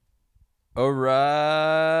All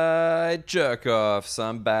right, jerk offs.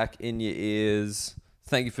 I'm back in your ears.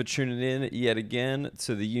 Thank you for tuning in yet again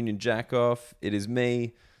to the Union Jack Off. It is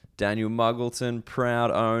me, Daniel Muggleton,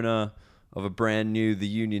 proud owner of a brand new The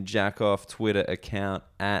Union Jack Off Twitter account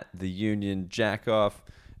at The Union Jack Off.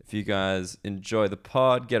 If you guys enjoy the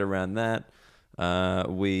pod, get around that.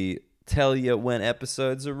 We tell you when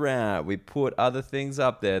episodes are out. We put other things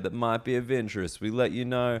up there that might be of interest. We let you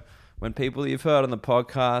know when people you've heard on the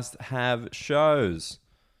podcast have shows.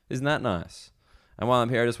 Isn't that nice? And while I'm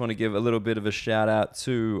here, I just want to give a little bit of a shout out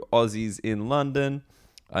to Aussies in London.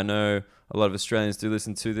 I know a lot of Australians do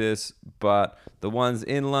listen to this, but the ones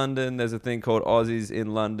in London, there's a thing called Aussies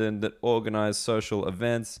in London that organize social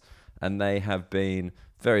events, and they have been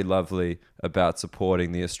very lovely about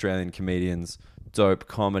supporting the Australian comedians' dope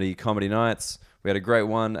comedy nights. We had a great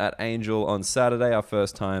one at Angel on Saturday, our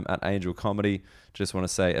first time at Angel Comedy. Just want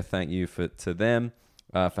to say a thank you to them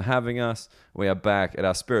for having us. We are back at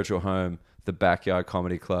our spiritual home, the Backyard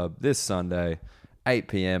Comedy Club, this Sunday, 8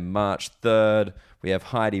 p.m., March 3rd. We have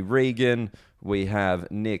Heidi Regan, we have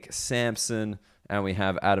Nick Sampson, and we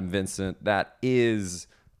have Adam Vincent. That is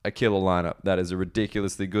a killer lineup. That is a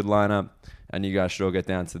ridiculously good lineup, and you guys should all get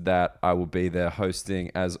down to that. I will be there hosting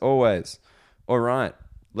as always. All right,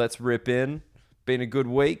 let's rip in. Been a good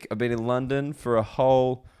week. I've been in London for a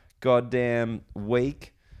whole goddamn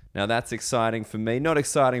week. Now that's exciting for me. Not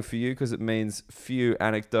exciting for you because it means few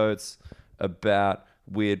anecdotes about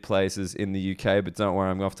weird places in the UK. But don't worry,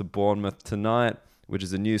 I'm off to Bournemouth tonight, which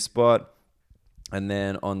is a new spot. And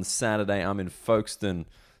then on Saturday, I'm in Folkestone.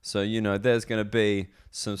 So, you know, there's going to be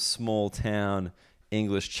some small town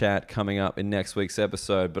English chat coming up in next week's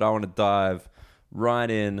episode. But I want to dive right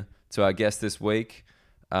in to our guest this week.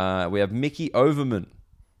 We have Micky Overman.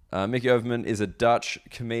 Micky Overman is a Dutch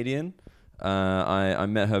comedian. I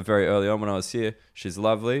met her very early on when I was here. She's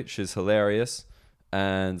lovely. She's hilarious.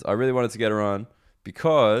 And I really wanted to get her on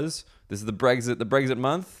because this is the Brexit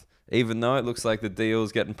month, even though it looks like the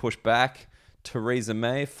deal's getting pushed back. Theresa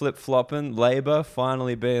May flip-flopping, Labour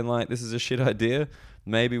finally being like, this is a shit idea.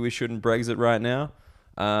 Maybe we shouldn't Brexit right now.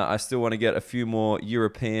 I still want to get a few more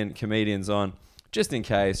European comedians on, just in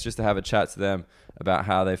case, just to have a chat to them about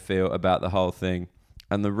how they feel about the whole thing.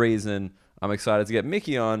 And the reason I'm excited to get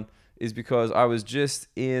Micky on is because I was just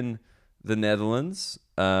in the Netherlands,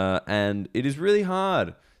 and it is really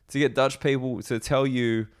hard to get Dutch people to tell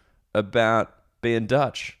you about being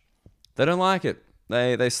Dutch. They don't like it.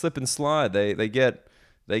 They slip and slide. They get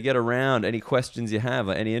around any questions you have,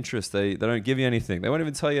 like any interest. They don't give you anything. They won't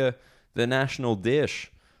even tell you the national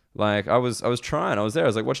dish. Like I was trying. I was there. I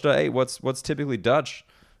was like, what should I eat? What's typically Dutch?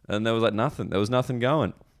 And there was like nothing. There was nothing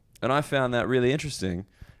going. And I found that really interesting,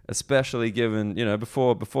 especially given, you know,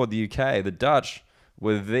 before the UK, the Dutch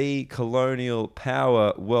were the colonial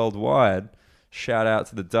power worldwide. Shout out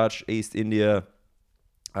to the Dutch East India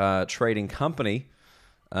Trading Company.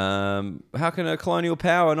 How can a colonial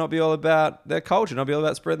power not be all about their culture, not be all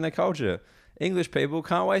about spreading their culture? English people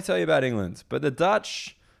can't wait to tell you about England. But the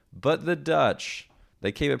Dutch,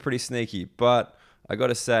 they keep it pretty sneaky. But I got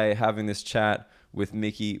to say, having this chat with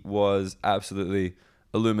Micky was absolutely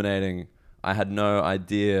illuminating. I had no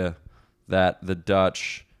idea that the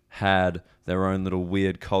Dutch had their own little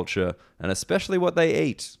weird culture, and especially what they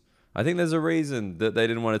eat. I think there's a reason that they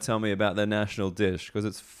didn't want to tell me about their national dish, because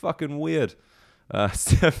it's fucking weird.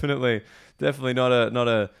 It's definitely not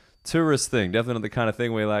a tourist thing. Definitely not the kind of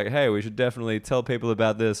thing where you're like, hey, we should definitely tell people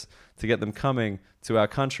about this to get them coming to our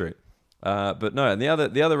country. But no, and the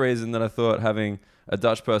other reason that I thought having a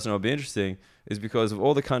Dutch person would be interesting is because of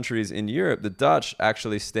all the countries in Europe, the Dutch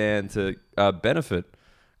actually stand to benefit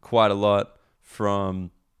quite a lot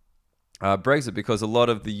from Brexit, because a lot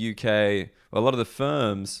of the UK, a lot of the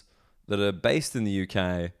firms that are based in the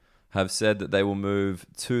UK have said that they will move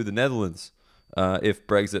to the Netherlands if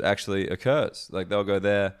Brexit actually occurs. Like they'll go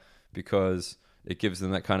there because it gives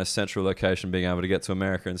them that kind of central location, being able to get to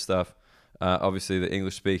America and stuff. Obviously, the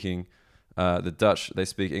English-speaking, the Dutch, they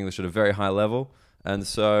speak English at a very high level. And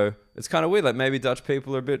so it's kind of weird. Like maybe Dutch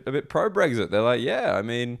people are a bit pro-Brexit. They're like, yeah, I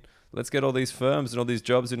mean, let's get all these firms and all these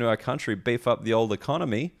jobs into our country, beef up the old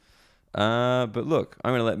economy. But look,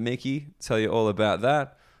 I'm going to let Micky tell you all about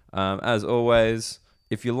that. As always,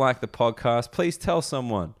 if you like the podcast, please tell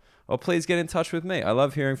someone, or please get in touch with me. I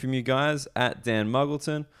love hearing from you guys at Dan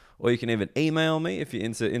Muggleton, or you can even email me if you're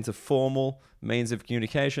into formal means of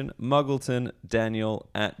communication.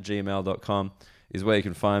 MuggletonDaniel@gmail.com is where you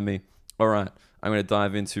can find me. All right, I'm going to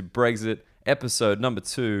dive into Brexit, episode number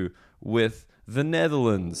 2, with the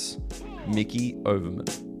Netherlands, Micky Overman.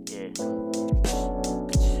 Yeah.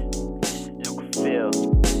 You can feel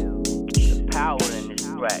the power in this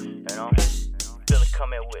threat, you know?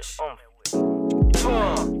 come in with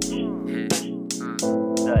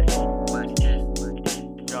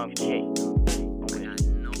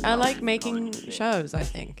I like making shows, I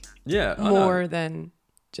think. Yeah. More than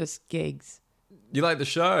just gigs. You like the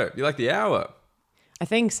show? You like the hour? I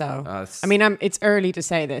think so. I mean, it's early to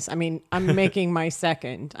say this. I mean, I'm making my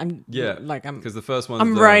second. Because the first one's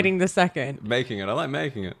I'm done. writing the second. Making it. I like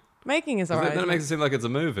making it. Making is alright. Then it makes it seem like it's a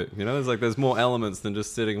movie. You know, there's more elements than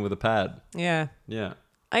just sitting with a pad. Yeah. Yeah.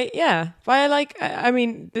 But I like. I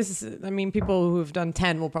mean, people who've done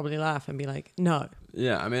 10 will probably laugh and be like, no.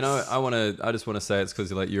 Yeah, I mean, I just want to say it's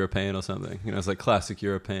because you're like European or something. You know, it's like classic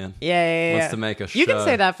European. Yeah. Wants to make a show. You can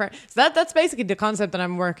say that that's basically the concept that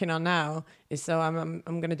I'm working on now. Is so I'm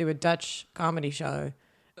gonna do a Dutch comedy show,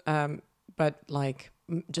 but like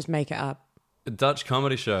just make it up. A Dutch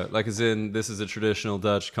comedy show, like as in this is a traditional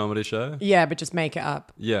Dutch comedy show. Yeah, but just make it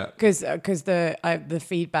up. Yeah, because the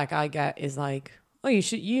feedback I get is like, oh,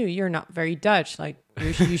 you're not very Dutch. Like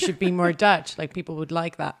you should be more Dutch. Like people would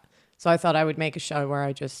like that. So I thought I would make a show where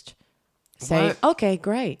I just say, okay,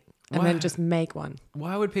 great. And then just make one.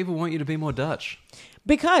 Why would people want you to be more Dutch?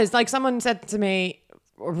 Because like someone said to me,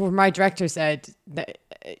 or my director said that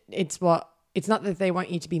it's not that they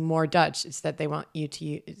want you to be more Dutch. It's that they want you to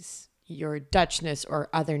use your Dutchness or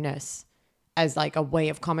otherness as like a way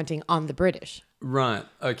of commenting on the British. Right.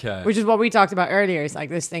 Okay. Which is what we talked about earlier. It's like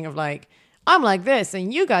this thing of like, I'm like this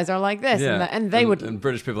and you guys are like this. Yeah. And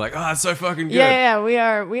British people are like, oh, that's so fucking good. Yeah, we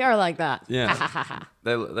are like that. Yeah.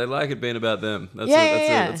 they like it being about them.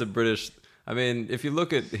 That's a British. I mean, if you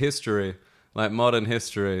look at history, like modern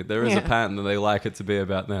history, there is a pattern that they like it to be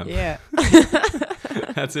about them. Yeah.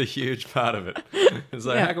 That's a huge part of it. It's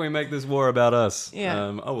like, how can we make this war about us?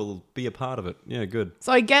 Yeah. We'll be a part of it. Yeah, good.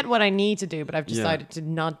 So I get what I need to do, but I've decided to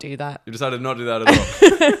not do that. You decided to not do that at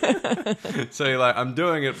all. So you're like, I'm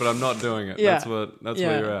doing it, but I'm not doing it. Yeah. That's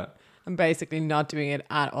where you're at. I'm basically not doing it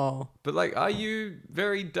at all. But like, are you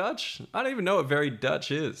very Dutch? I don't even know what very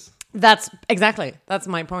Dutch is. That's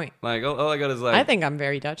my point. Like all I got is like, I think I'm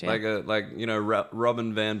very Dutch. Yeah. Like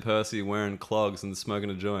Robin van Persie wearing clogs and smoking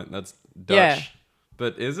a joint. That's Dutch. Yeah.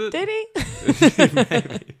 But is it? Did he?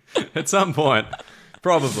 Maybe. At some point.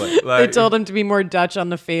 Probably. Like, they told him to be more Dutch on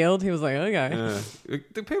the field. He was like, okay. Yeah.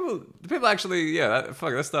 Do people actually,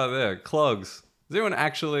 let's start there. Clogs. Is anyone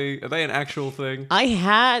actually, are they an actual thing? I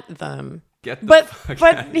had them. But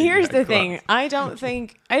here's the thing. I don't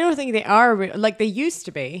think they are like they used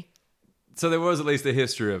to be. So there was at least a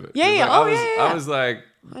history of it. Yeah. I was like,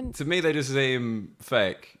 to me, they just seem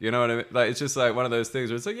fake. You know what I mean? Like, it's just like one of those things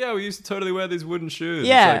where it's like, yeah, we used to totally wear these wooden shoes.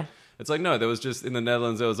 Yeah. It's like, no, there was just, in the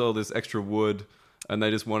Netherlands, there was all this extra wood and they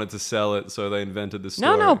just wanted to sell it. So they invented this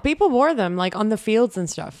story. No, people wore them like on the fields and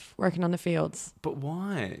stuff, working on the fields. But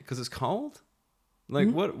why? Because it's cold? Like,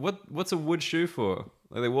 what's a wood shoe for?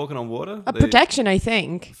 Are they walking on water? Protection, I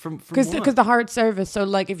think. Because the hard surface. So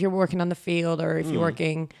like if you're working on the field or if you're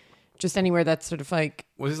working just anywhere that's sort of like,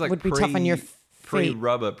 would be tough on your feet.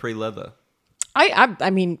 Pre-rubber, pre-leather. I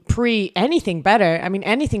mean, anything better. I mean,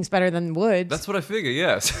 anything's better than wood. That's what I figure,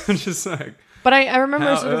 yes. I'm just like... But I remember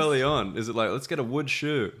how early on is it like, let's get a wood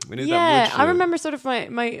shoe. We need that wood shoe. I remember sort of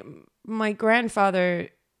my grandfather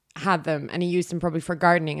had them and he used them probably for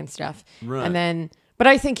gardening and stuff. Right. And then... But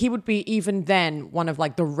I think he would be even then one of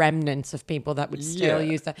like the remnants of people that would still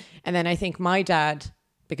use that. And then I think my dad,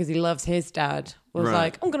 because he loves his dad, was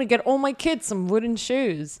like, I'm going to get all my kids some wooden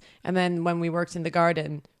shoes. And then when we worked in the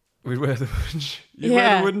garden... We'd wear the wooden shoes. You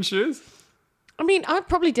wear the wooden shoes? I mean, I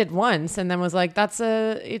probably did once and then was like,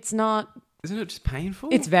 it's not... Isn't it just painful?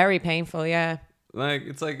 It's very painful, yeah. Like,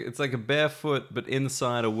 it's like a barefoot, but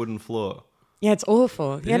inside a wooden floor. Yeah, it's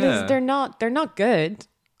awful. Yeah. They're not good.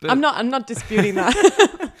 But I'm not disputing that.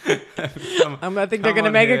 I think they're going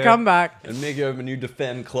to make a comeback. And Micky Overman, you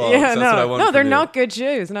defend clogs. Yeah, That's what I want. No, they're not good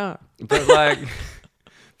shoes. No. But like,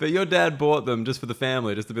 but your dad bought them just for the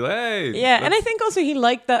family, just to be like, hey. Yeah, and I think also he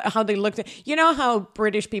liked how they looked. You know how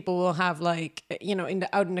British people will have like,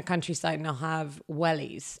 out in the countryside and they'll have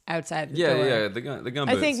wellies outside the door. Yeah, the gun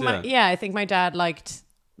boots. I think my dad liked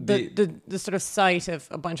the sort of sight of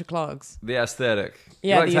a bunch of clogs. The aesthetic.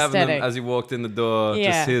 Yeah, the aesthetic. Having them as you walked in the door,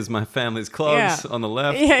 just here's my family's clogs on the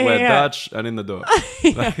left, we're Dutch, and in the door.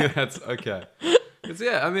 Like, that's okay. Because,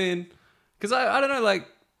 I mean, because I don't know, like,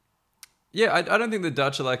 I don't think the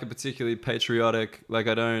Dutch are like a particularly patriotic, like,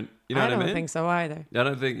 I don't, you know what I mean? I don't think so either. I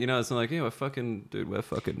don't think, it's not like, we're fucking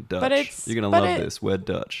Dutch. But you're going to love this, we're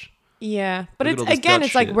Dutch. Yeah, but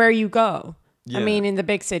it's like where you go. Yeah. I mean, in the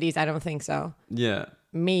big cities, I don't think so. Yeah.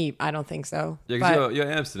 Me, I don't think so. Yeah, because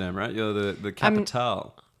you're Amsterdam, right? You're the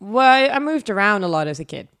capital. Well, I moved around a lot as a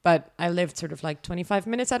kid, but I lived sort of like 25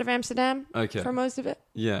 minutes out of Amsterdam for most of it.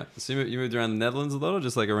 Yeah. So you moved around the Netherlands a lot, or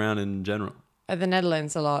just like around in general? The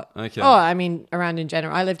Netherlands a lot. Okay. Oh, I mean, around in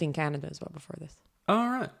general. I lived in Canada as well before this. Oh, all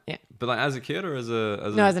right. Yeah. But like as a kid or as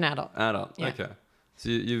an adult. Adult. Yeah. Okay. So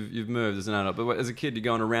you've moved as an adult, but as a kid you're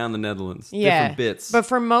going around the Netherlands, Yeah. different bits. But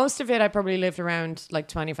for most of it, I probably lived around like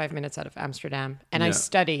 25 minutes out of Amsterdam, and I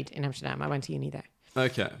studied in Amsterdam. I went to uni there.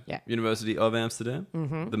 Okay. Yeah. University of Amsterdam,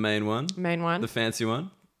 the main one, the fancy one.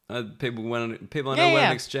 People I know went on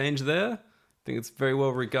an exchange there. I think it's very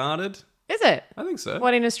well regarded. Is it? I think so.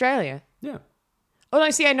 What, in Australia? Yeah. Oh,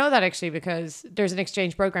 I know that actually because there's an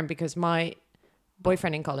exchange program because my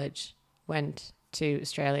boyfriend in college went to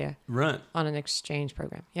Australia. Right. On an exchange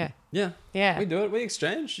program. Yeah. Yeah. Yeah. We do it. We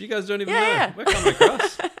exchange. You guys don't even know. Yeah. We're coming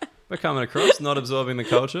across. We're coming across, not absorbing the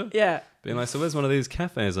culture. Yeah. Being like, so where's one of these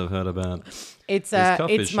cafes I've heard about? It's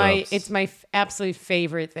my absolute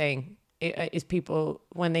favorite thing is people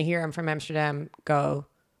when they hear I'm from Amsterdam go,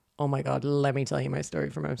 oh my God, let me tell you my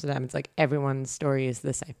story from Amsterdam. It's like everyone's story is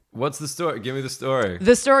the same. What's the story? Give me the story.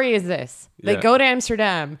 The story is this. They go to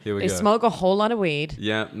Amsterdam. They smoke a whole lot of weed.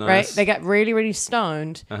 Yeah, nice. Right? They get really, really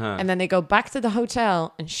stoned. And then they go back to the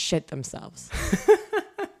hotel and shit themselves.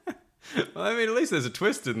 Well, I mean, at least there's a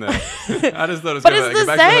twist in there. I just thought it was going to go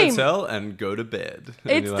back to the hotel and go to bed.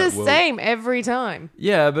 It's the same every time.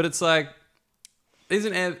 Yeah, but it's like,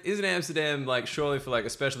 isn't Amsterdam like surely for like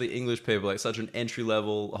especially English people like such an entry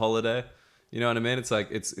level holiday? You know what I mean? It's like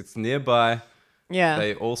it's nearby. Yeah.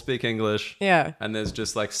 They all speak English. Yeah. And there's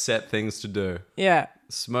just like set things to do. Yeah.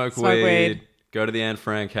 Smoke weed. Go to the Anne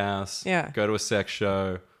Frank house. Yeah. Go to a sex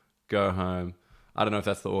show. Go home. I don't know if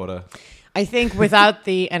that's the order. I think without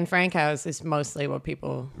the Anne Frank house is mostly what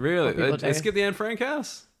people really do. They skip the Anne Frank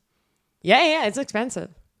house. Yeah, it's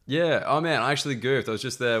expensive. Yeah. Oh man, I actually goofed. I was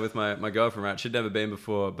just there with my girlfriend. Right, she'd never been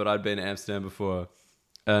before, but I'd been to Amsterdam before,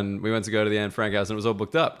 and we went to go to the Anne Frank house, and it was all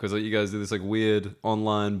booked up because like, you guys do this like weird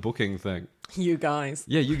online booking thing. You guys.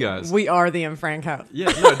 Yeah, you guys. We are the Anne Frank house.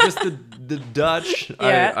 Yeah, no, just the Dutch.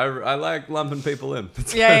 Yeah. I like lumping people in.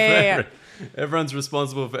 That's yeah. Everyone's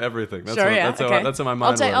responsible for everything. That's that's how my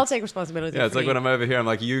mind works. I'll take responsibility. Yeah, it's like when I'm over here, I'm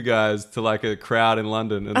like you guys to like a crowd in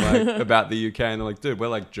London and like about the UK, and they're like, dude, we're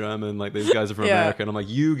like German, like these guys are from America, and I'm like,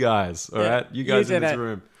 you guys, all right, you guys in this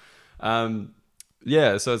room.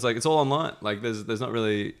 Yeah, so it's like it's all online. Like there's not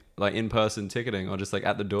really like in person ticketing or just like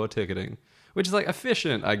at the door ticketing, which is like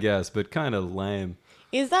efficient, I guess, but kind of lame.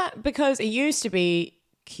 Is that because it used to be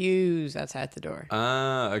queues outside the door?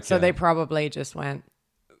 Ah, okay. So they probably just went,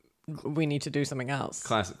 we need to do something else.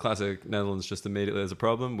 Classic Netherlands. Just immediately there's a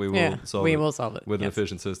problem, we will solve it with an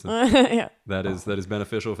efficient system. Yeah, that is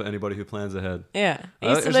beneficial for anybody who plans ahead. Yeah, I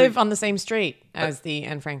used to live on the same street as the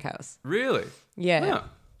Anne Frank house. Really? Yeah.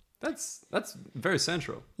 That's very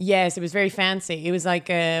central. Yes, it was very fancy. It was like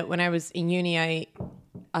when I was in uni,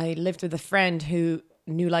 I lived with a friend who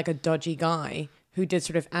knew like a dodgy guy who did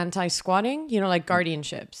sort of anti-squatting, like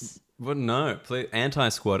guardianships. Well, no,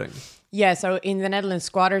 anti-squatting. Yeah, so in the Netherlands,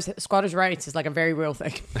 squatters' rights is like a very real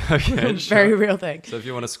thing. Okay, very real thing. So if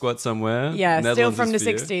you want to squat somewhere, yeah, Netherlands still from the is for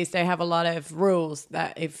you. 60s, they have a lot of rules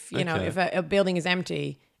that if if a building is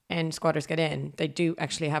empty and squatters get in, they do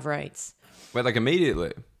actually have rights. Wait, like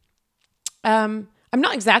immediately? I'm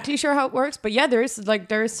not exactly sure how it works, but yeah, there is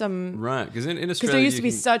some right because in Australia because there used to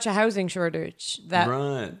be such a housing shortage that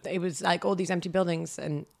right. It was like all these empty buildings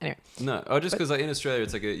and anyway. No, just because like in Australia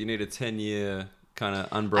it's like you need a 10-year kind of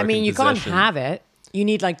unbroken. I mean, you possession can't have it. You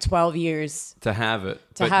need like 12 years to have it.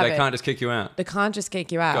 They can't just kick you out. They can't just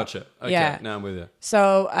kick you out. Gotcha. Okay, yeah. Now I'm with you.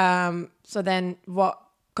 So so then what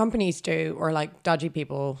companies do, or like dodgy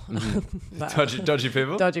people, dodgy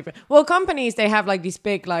people. Well, companies, they have like these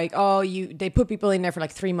big like they put people in there for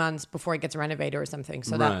like 3 months before it gets renovated or something.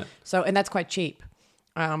 So right. and that's quite cheap.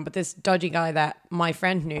 But this dodgy guy that my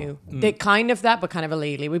friend knew did kind of that, but kind of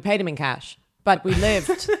illegally. We paid him in cash, but we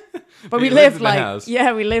lived. But we lived like house,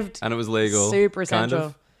 we lived, and it was legal. Super central.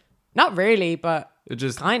 Kind of? Not really, but it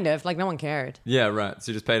just kind of like no one cared. Yeah, right.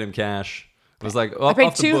 So you just paid him cash. It was like I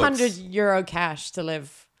paid €200 cash to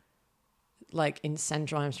live like in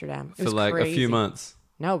central Amsterdam. It was like crazy. a few months.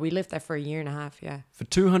 No, we lived there for a year and a half. Yeah, for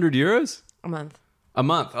 €200 a month. A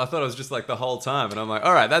month. I thought it was just like the whole time, and I'm like,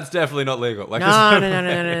 all right, that's definitely not legal. Like, no.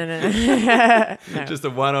 Just a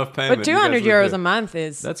one-off payment. But €200 a month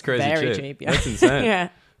is that's crazy very cheap. Yeah. That's insane. Yeah,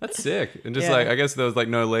 that's sick. And just like I guess there was like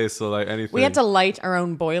no lease or like anything. We had to light our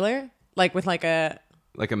own boiler, like with like a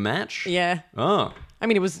match. Yeah. Oh. I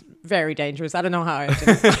mean, it was very dangerous. I don't know how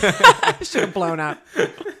I should have blown up.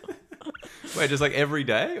 Wait, just like every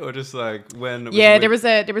day, or just like when? Yeah, there was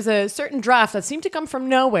a certain draft that seemed to come from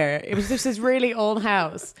nowhere. It was just this really old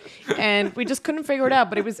house, and we just couldn't figure it out.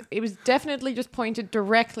 But it was definitely just pointed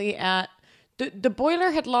directly at the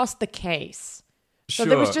boiler had lost the case. So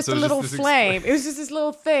there was just a little flame. It was just this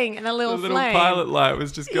little thing and a little flame. The little pilot light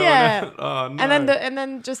was just going out. Oh no! And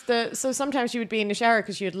then just so sometimes you would be in the shower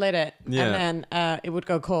because you had lit it, yeah. and then it would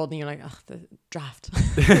go cold, and you're like, oh, the draft,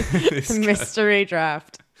 the mystery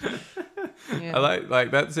draft. Yeah. I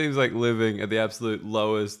like that. Seems like living at the absolute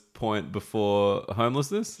lowest point before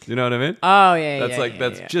homelessness. You know what I mean? Oh yeah,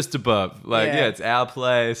 that's just above. Like it's our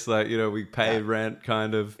place. Like we pay rent,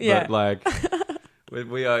 kind of. Yeah. But like.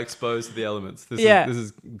 We are exposed to the elements. This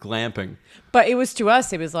is glamping. But it was to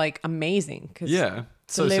us, it was like amazing.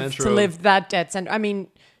 So central. To live that dead center. I mean,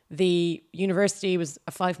 the university was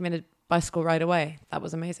a 5-minute bicycle ride away. That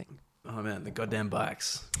was amazing. Oh man, the goddamn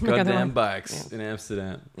bikes. Goddamn bikes in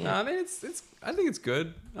Amsterdam. Yeah. No, I mean I think it's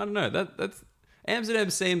good. I don't know. That's Amsterdam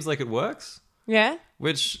seems like it works. Yeah?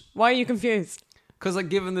 Which why are you confused? Because like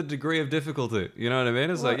given the degree of difficulty, you know what I mean?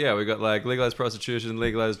 It's like we got like legalized prostitution,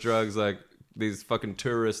 legalized drugs, like these fucking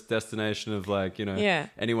tourist destination of like,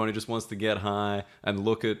 anyone who just wants to get high and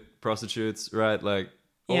look at prostitutes, right? Like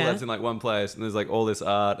all that's in like one place, and there's like all this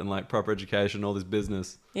art and like proper education, all this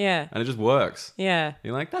business. Yeah. And it just works. Yeah.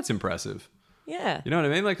 You're like, that's impressive. Yeah. You know what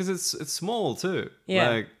I mean? Like, because it's small too. Yeah.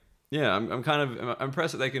 Like, I'm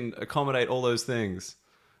impressed that they can accommodate all those things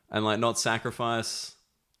and like not sacrifice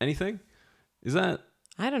anything. Is that?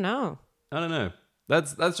 I don't know.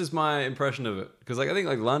 That's just my impression of it. Because like I think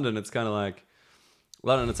like London, it's kind of like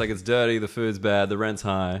it's like it's dirty, the food's bad, the rent's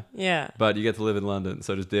high. Yeah. But you get to live in London,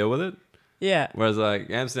 so just deal with it. Yeah. Whereas like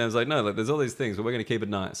Amsterdam's like, no, like there's all these things, but we're gonna keep it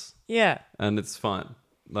nice. Yeah. And it's fine.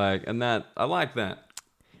 Like, and that I like that.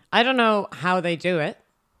 I don't know how they do it.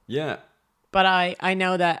 Yeah. But I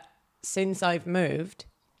know that since I've moved,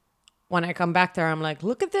 when I come back there, I'm like,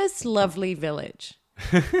 look at this lovely village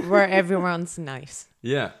where everyone's nice.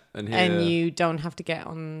 Yeah. And you don't have to get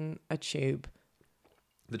on a tube.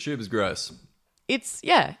 The tube is gross. It's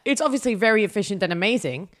obviously very efficient and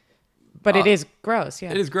amazing, but it is gross.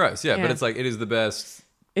 Yeah. It is gross. Yeah. But it's like, it is the best.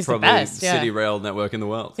 It's probably the best, city rail network in the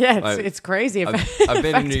world. Yeah, like, it's crazy. I've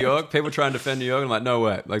been in New York. People try and defend New York. And I'm like, no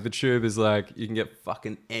way. Like the tube is like, you can get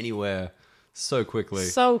fucking anywhere so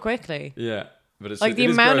quickly. Yeah. But it's like the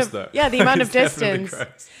amount of though. Yeah, the amount of distance.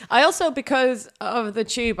 I also, because of the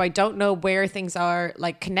tube, I don't know where things are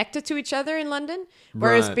like connected to each other in London.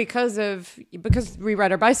 Whereas because we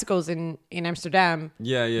ride our bicycles in Amsterdam,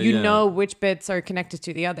 you know which bits are connected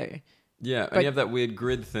to the other. Yeah, and you have that weird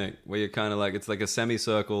grid thing where you're kind of like, it's like a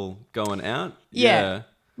semicircle going out. Yeah.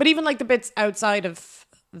 But even like the bits outside of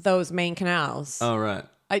those main canals. Oh, right.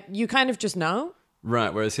 You kind of just know.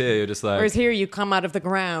 Right, whereas here you're just like... Whereas here you come out of the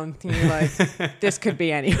ground and you're like, this could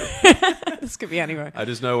be anywhere. This could be anywhere. I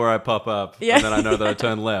just know where I pop up. Yeah. And then I know that I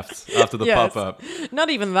turn left after the pop-up.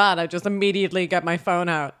 Not even that. I just immediately get my phone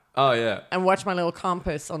out. Oh, yeah. And watch my little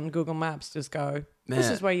compass on Google Maps just go,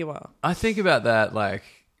 this is where you are. I think about that, like,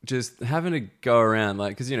 just having to go around,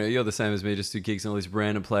 like, because, you're the same as me, just do gigs in all these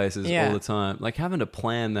random places all the time. Like, having to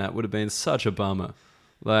plan that would have been such a bummer.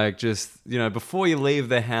 Like, just, before you leave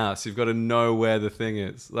the house, you've got to know where the thing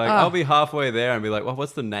is. Like, I'll be halfway there and be like, well,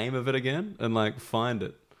 what's the name of it again? And, like, find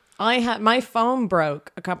it. My phone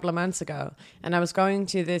broke a couple of months ago, and I was going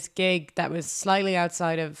to this gig that was slightly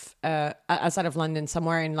outside of London,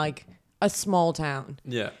 somewhere in, like, a small town.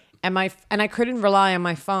 Yeah. And I couldn't rely on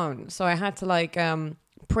my phone, so I had to, like,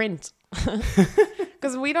 print.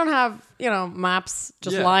 Because we don't have, maps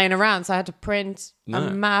just lying around. So I had to print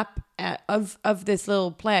a map of this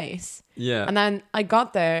little place. Yeah. And then I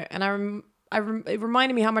got there, and it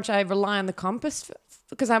reminded me how much I rely on the compass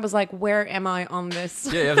because I was like, where am I on this?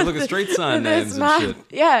 Yeah, you have to look at street sign names and shit.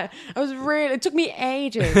 Yeah. It took me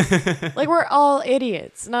ages. Like, we're all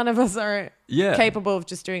idiots. None of us are capable of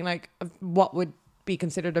just doing like what would be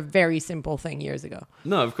considered a very simple thing years ago.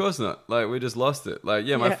 No, of course not. Like, we just lost it. Like,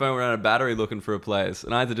 my phone ran out of battery looking for a place,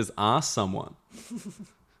 and I had to just ask someone.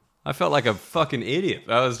 I felt like a fucking idiot.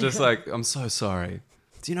 I was just like, I'm so sorry.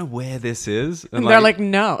 Do you know where this is? And they're like,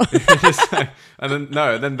 no. And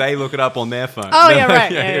then they look it up on their phone. Oh, yeah,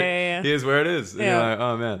 right. Yeah. Here's where it is. And you're like,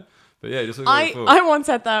 oh, man. But yeah, just look at it. I once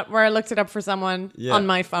had that where I looked it up for someone on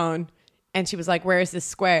my phone, and she was like, where is this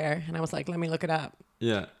square? And I was like, let me look it up.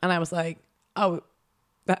 Yeah. And I was like, oh,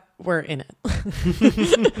 we're in it.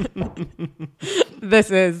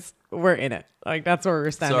 We're in it. Like, that's where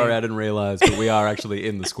we're standing. Sorry, I didn't realize, but we are actually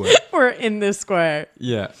in the square. We're in this square.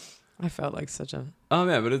 Yeah. I felt like such a... Oh,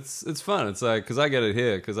 yeah, but it's fun. It's like, because I get it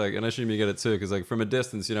here, because like, and I assume you get it too, because like from a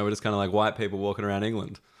distance, we're just kind of like white people walking around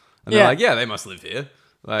England. And they're like, yeah, they must live here.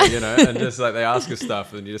 Like, and just like they ask us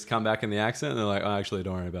stuff and you just come back in the accent and they're like, oh, actually,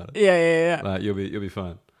 don't worry about it. Yeah. Like, you'll be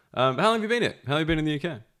fine. How long have you been here? How long have you been in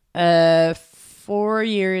the UK? 4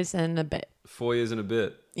 years and a bit. 4 years and a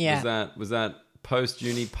bit. Yeah. Was that post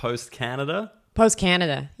uni, post Canada? Post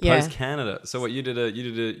Canada. Yeah. Post Canada. So what you did a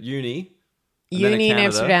uni. Uni in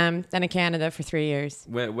Amsterdam, then in Canada for 3 years.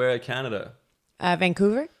 Where Canada?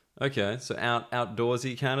 Vancouver. Okay, so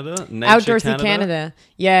outdoorsy Canada, nature Outdoorsy Canada.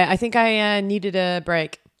 Yeah, I think I needed a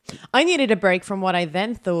break. I needed a break from what I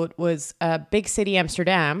then thought was big city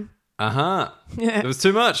Amsterdam. It was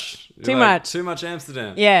too much. Too much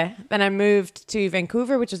Amsterdam. Yeah. Then I moved to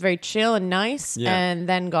Vancouver, which was very chill and nice, and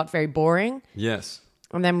then got very boring. Yes.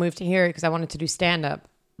 And then moved to here because I wanted to do stand-up.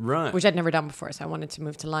 Right. Which I'd never done before, so I wanted to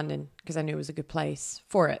move to London because I knew it was a good place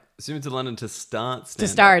for it. So you went to London to start stand-up? To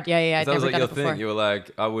start, yeah. I'd that was never like done your it before. thing. You were like,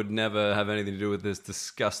 I would never have anything to do with this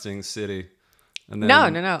disgusting city. And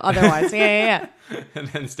then, No. Otherwise, yeah. And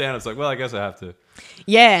then stand-up's like, well, I guess I have to.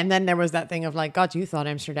 Yeah, and then there was that thing of like, God, you thought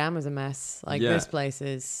Amsterdam was a mess. Like, this place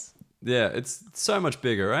is... Yeah, it's so much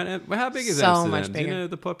bigger, right? How big is so Amsterdam? much bigger. Do you know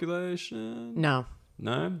the population? No.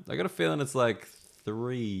 No? I got a feeling it's like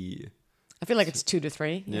 3. I feel like it's 2 to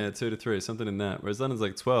 3. Yeah, 2 to 3, something in that. Whereas London's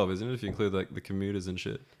like 12, isn't it? If you include like the commuters and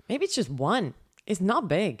shit. Maybe it's just 1. It's not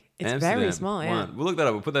big. It's Amsterdam, very small, yeah. 1. We'll look that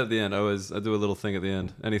up. We'll put that at the end. I do a little thing at the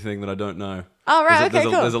end. Anything that I don't know. Oh, right. Cool.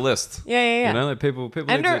 There's a list. Yeah. You know, like people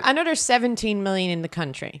I know there's 17 million in the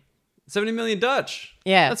country. 70 million Dutch.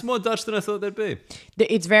 Yeah. That's more Dutch than I thought they'd be.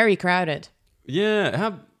 It's very crowded. Yeah.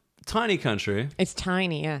 How tiny country. It's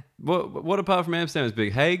tiny, yeah. What apart from Amsterdam is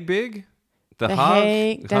big? Hague big? The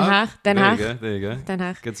Hague. Den Haag. There you go. Den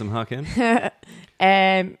Haag. Get some Haag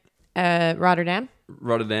in.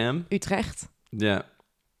 Rotterdam. Utrecht. Yeah.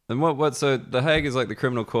 And what? So The Hague is like the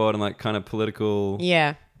criminal court and like kind of political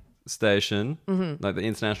station, like the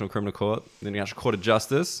International Criminal Court, then the International Court of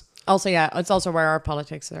Justice. Also, yeah, it's also where our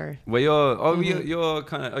politics are. Where you're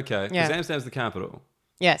kind of okay because Amsterdam's the capital.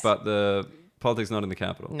 Yes. But the politics not in the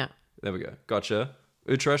capital. No. There we go. Gotcha.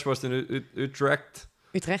 Utrecht was in Utrecht.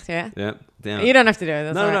 Utrecht, yeah. Yeah. Damn. You don't have to do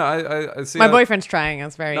it. That's No. I see. My boyfriend's trying.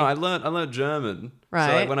 It's very. No, I learned German. Right.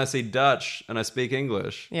 So like when I see Dutch and I speak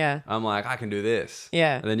English, I'm like, I can do this.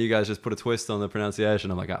 Yeah. And then you guys just put a twist on the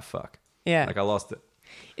pronunciation. I'm like, fuck. Yeah. Like I lost it.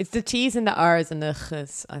 It's the T's and the R's and the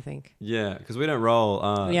G's, I think. Yeah, because we don't roll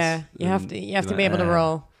R's. Yeah, you have to be able to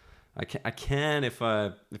roll. I can if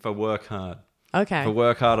I work hard. Okay. If I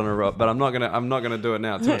work hard on a roll, but I'm not gonna do it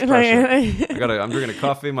now. Too much pressure. I'm drinking a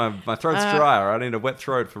coffee. My throat's dry. Or I need a wet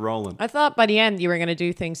throat for rolling. I thought by the end you were gonna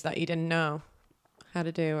do things that you didn't know how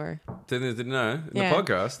to do, or didn't know in the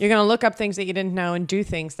podcast. You're gonna look up things that you didn't know and do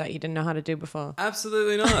things that you didn't know how to do before.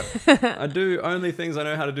 Absolutely not. I do only things I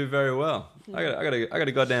know how to do very well. I got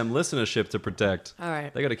a goddamn listenership to protect. All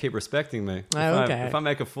right. They got to keep respecting me. Okay. If I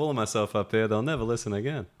make a fool of myself up here, they'll never listen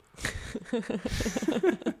again.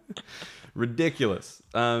 Ridiculous.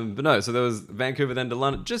 But no, so there was Vancouver, then to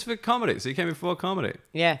London, just for comedy. So you came before comedy.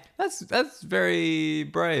 Yeah. That's very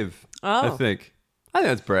brave. Oh. I think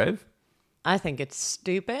that's brave. I think it's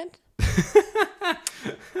stupid.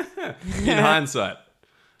 In hindsight.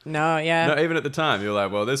 No, yeah. No, even at the time, you're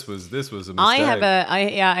like, well, this was a mistake. I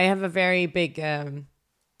have a very big. I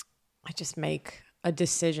just make a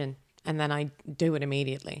decision and then I do it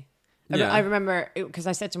immediately. Yeah. I remember because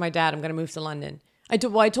I said to my dad, "I'm going to move to London." I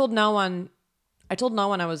told no one. I told no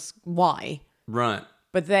one I was why. Right.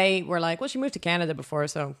 But they were like, "Well, she moved to Canada before,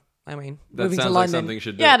 so I mean, that moving to sounds London." like something you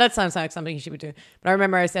should do. Yeah, that sounds like something you should do. But I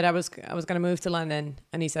remember I said I was going to move to London,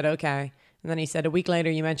 and he said okay. And then he said a week later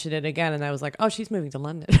you mentioned it again, and I was like, "Oh, she's moving to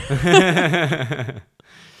London."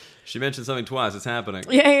 She mentioned something twice. It's happening.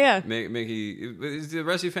 Yeah. Mickey, is the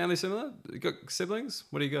rest of your family similar? You got siblings?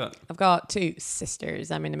 What do you got? I've got 2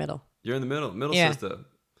 sisters. I'm in the middle. You're in the middle Yeah. sister.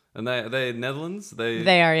 And are they Netherlands?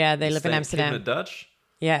 They are, yeah. They live in Amsterdam. Keeping it Dutch?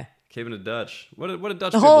 Yeah. Keeping it Dutch. What a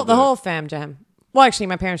Dutch The whole fam jam. Well, actually,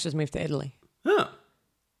 my parents just moved to Italy. Huh.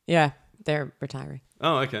 Yeah, they're retiring.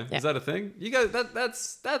 Oh, okay. Yeah. Is that a thing? You guys,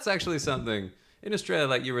 that's actually something. In Australia,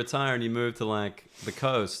 like you retire and you move to like the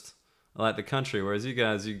coast, like the country, whereas you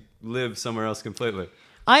guys, you live somewhere else completely.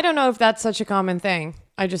 I don't know if that's such a common thing.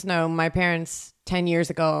 I just know my parents 10 years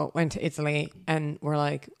ago went to Italy and were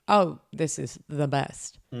like, oh, this is the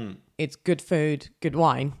best. It's good food, good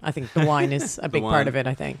wine. I think the wine is a big part of it,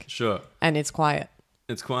 I think. Sure. And it's quiet.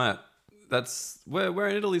 It's quiet. That's where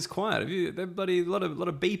in Italy's quiet. Everybody, a lot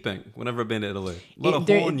of beeping whenever I've been to Italy. A lot of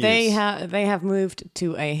horn use. They have moved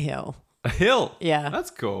to a hill. A hill? Yeah.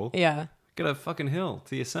 That's cool. Yeah. Get a fucking hill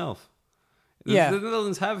to yourself. Yeah. The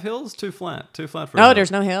Netherlands have hills? Too flat for a No, hill.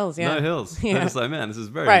 there's no hills. Yeah. No hills. Yeah. They're just like, man, this is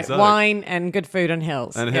very Right. exotic. Wine and good food and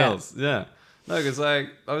hills. And Yeah. hills, yeah. No, because like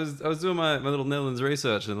I was doing my little Netherlands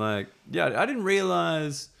research and like, yeah, I didn't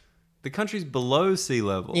realize the country's below sea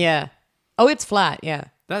level. Yeah. Oh, it's flat. Yeah.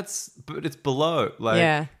 But it's below. Like,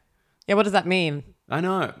 Yeah. Yeah. What does that mean? I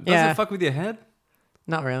know. Does Yeah. it fuck with your head?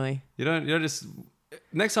 Not really. You don't just.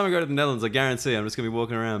 Next time I go to the Netherlands, I guarantee I'm just gonna be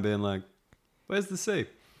walking around being like, "Where's the sea?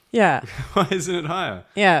 Yeah. Why isn't it higher?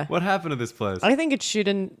 Yeah. What happened to this place?" I think it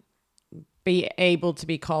shouldn't be able to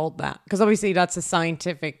be called that because obviously that's a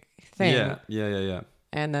scientific thing. Yeah.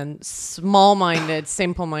 And then small-minded,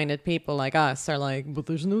 simple-minded people like us are like, but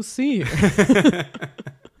there's no sea here.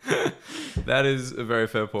 That is a very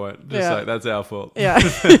fair point. Just Yeah. like that's our fault. Yeah.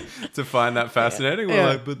 To find that fascinating, we're Yeah.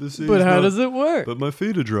 like, but the sea. But how does it work? But my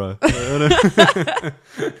feet are dry. I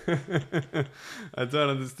don't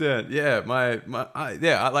understand. Yeah,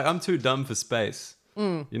 I'm too dumb for space.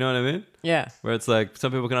 You know what I mean? Yeah. Where it's like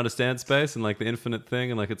some people can understand space and like the infinite thing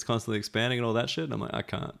and like it's constantly expanding and all that shit. And I'm like, I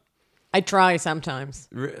can't. I try sometimes.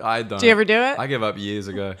 I don't. Do you ever do it? I gave up years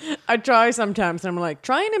ago. I try sometimes, and I'm like,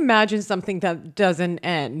 try and imagine something that doesn't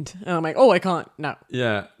end. And I'm like, oh, I can't. No.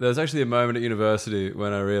 Yeah, there was actually a moment at university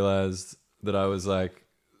when I realized that I was like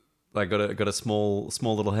got a small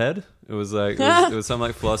little head. It was like it was some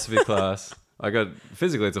like philosophy class. I got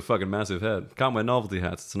physically, it's a fucking massive head. Can't wear novelty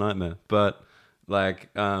hats. It's a nightmare. But like,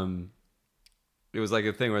 it was like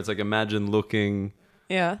a thing where it's like imagine looking.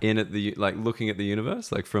 Yeah. Looking at the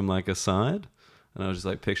universe like from like a side, and I was just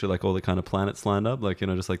like picture like all the kind of planets lined up, like, you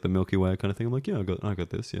know, just like the Milky Way kind of thing. I'm like, yeah, I got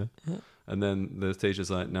this, yeah. And then the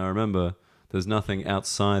teacher's like, now remember, there's nothing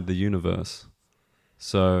outside the universe,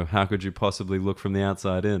 so how could you possibly look from the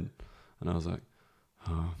outside in? And I was like,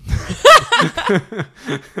 oh.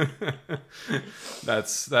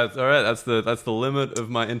 that's all right. That's the limit of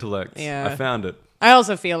my intellect. Yeah. I found it. I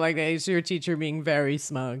also feel like it's your teacher being very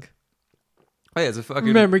smug. Oh yeah, it's a fucking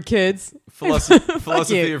Remember, kids?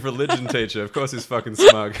 philosophy you. of religion teacher. Of course he's fucking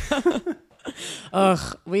smug.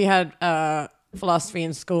 Ugh, we had philosophy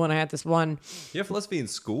in school, and I had this one. You have philosophy in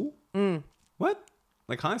school? What?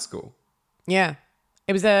 Like high school? Yeah,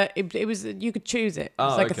 it was you could choose it. It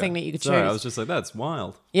was like a thing that you could Sorry, choose. I was just like, that's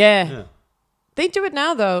wild. Yeah. They do it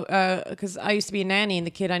now though, because I used to be a nanny, and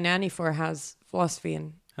the kid I nanny for has philosophy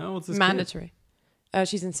and How old's this mandatory.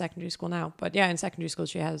 She's in secondary school now, but yeah, in secondary school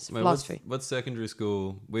she has kid? Wait, philosophy. what's secondary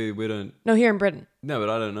school? We don't. No, here in Britain. No, but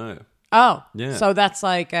I don't know. Oh, Yeah. So that's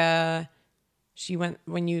like she went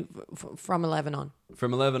from 11 on.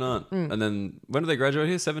 From 11 on. And then when do they graduate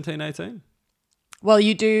here? 17, 18? Well,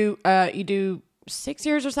 you do 6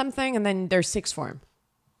 years or something, and then there's sixth form.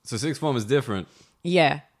 So sixth form is different.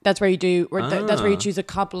 Yeah, that's where you do. That's where you Ah. choose a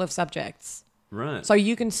couple of subjects. Right. So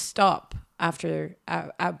you can stop after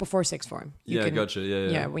before sixth form. You can, gotcha. Yeah.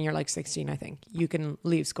 Yeah, when you're like 16, I think you can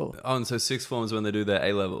leave school. Oh, and so sixth form is when they do their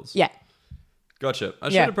A levels. Yeah, Gotcha. I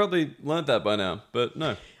should Yeah. have probably learnt that by now, but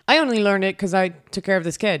no. I only learned it because I took care of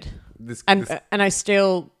this kid, This and I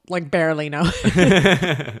still like barely know.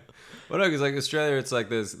 Well, no, because like Australia, it's like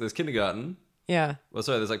there's kindergarten. Yeah, Well,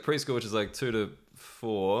 sorry, there's like preschool, which is like 2 to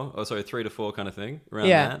 4. Oh, sorry, 3 to 4 kind of thing. Around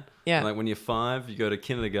Yeah, that. yeah. And like when you're 5, you go to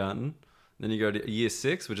kindergarten. Then you go to year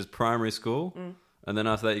 6, which is primary school. And then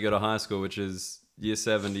after that, you go to high school, which is year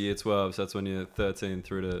 7 to year 12. So that's when you're 13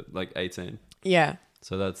 through to like 18. yeah.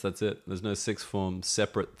 So that's it. There's no sixth form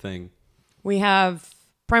separate thing. We have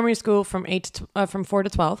primary school from 4 to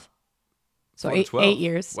 12. So 4 to 8 12?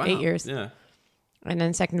 years. Wow. 8 years. Yeah. And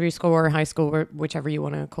then secondary school or high school, or whichever you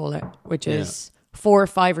want to call it, which is 4,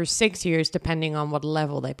 5, or 6 years, depending on what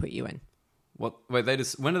level they put you in. What? Wait,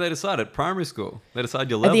 when do they decide? At primary school? They decide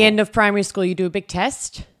your level? At the end of primary school, you do a big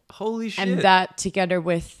test. Holy shit. And that together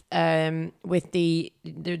with the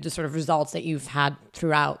sort of results that you've had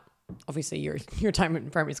throughout, obviously your time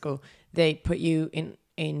in primary school, they put you in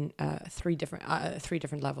three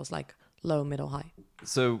different levels, like low, middle, high.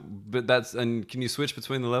 So, and can you switch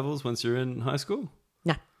between the levels once you're in high school?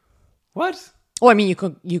 Nah. What? Oh, I mean,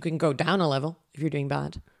 you can go down a level if you're doing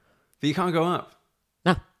bad. But you can't go up.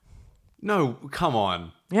 No. No, come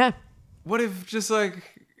on. Yeah. What if just like,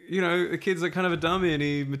 you know, the kid's like kind of a dummy and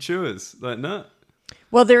he matures? Like, no.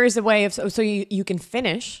 Well, there is a way of so you can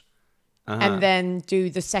finish Uh-huh. and then do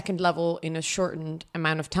the second level in a shortened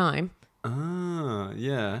amount of time. Ah,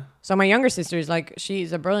 yeah. So my younger sister is like,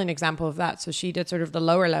 she's a brilliant example of that. So she did sort of the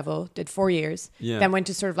lower level, did 4 years, Yeah. then went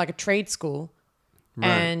to sort of like a trade school, Right.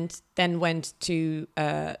 and then went to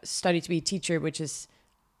study to be a teacher, which is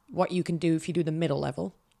what you can do if you do the middle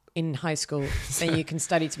level in high school. Then you can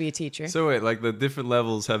study to be a teacher. So wait, like the different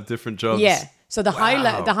levels have different jobs? Yeah. So the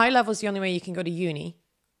Wow. high level is the only way you can go to uni.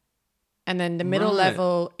 And then the middle Right.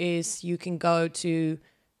 level is you can go to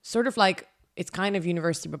sort of like, it's kind of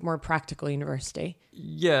university, but more practical university.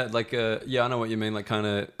 Yeah, like I know what you mean. Like kind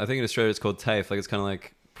of, I think in Australia it's called TAFE. Like it's kind of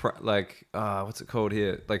like what's it called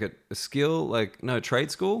here? Like a skill, like no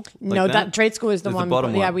trade school. Like No, that trade school is the There's one.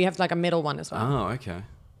 bottom Yeah, one. we have like a middle one as well. Oh, okay.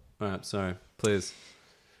 All right, sorry. Please.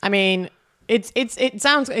 I mean, it's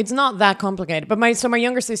not that complicated. But my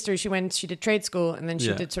younger sister, she did trade school, and then she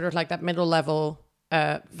Yeah. did sort of like that middle level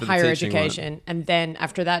the higher teaching education, and then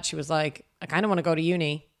after that she was like, I kind of want to go to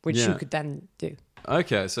uni, which Yeah. you could then do.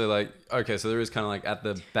 Okay, so there is kind of like at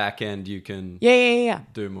the back end you can Yeah.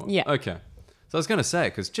 do more. Yeah. Okay. So I was gonna say,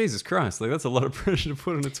 because Jesus Christ, like that's a lot of pressure to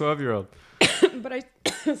put on a 12-year-old. But I,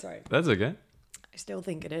 sorry, That's okay. I still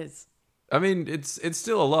think it is. I mean, it's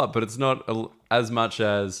still a lot, but it's not as much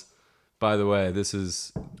as. By the way, this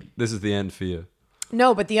is the end for you.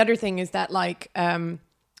 No, but the other thing is that like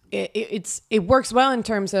it works well in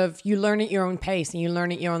terms of you learn at your own pace and you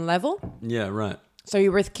learn at your own level. Yeah. Right. So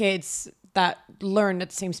you're with kids that learn at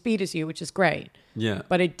the same speed as you, which is great. Yeah.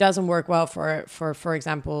 But it doesn't work well for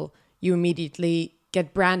example, you immediately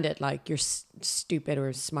get branded like you're stupid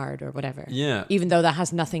or smart or whatever. Yeah. Even though that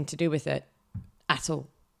has nothing to do with it at all.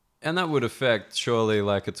 And that would affect surely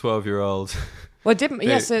like a 12-year-old. Well, it didn't.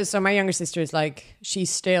 Yeah. So my younger sister is like, she's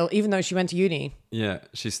still, even though she went to uni, Yeah,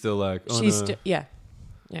 she's still like, oh she's no, still, yeah.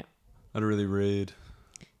 I don't really read.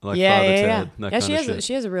 I like Yeah, Father yeah, Ted, yeah. that Yeah, kind of shit.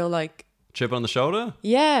 she has a real like, Chip on the shoulder?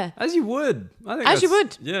 yeah, As you would. I think As you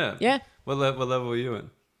that's- would. Yeah. yeah, What level were you in?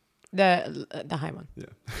 the high one.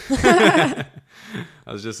 Yeah.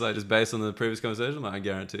 I was just based on the previous conversation, like I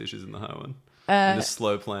guarantee she's in the high one. And just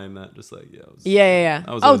slow playing that, just like, yeah. Yeah.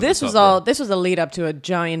 I was Oh, always at this the was top, all. bro. This was a lead up to a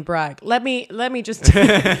giant brag. Let me just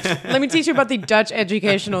let me teach you about the Dutch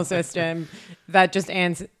educational system that just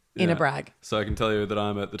ends in Yeah. a brag. So I can tell you that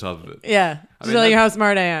I'm at the top of it. Yeah, I to mean, tell you that- how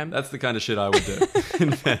smart I am. That's the kind of shit I would do.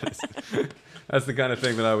 In fairness. That's the kind of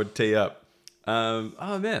thing that I would tee up.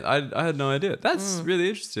 Oh man, I had no idea. That's really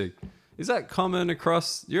interesting. Is that common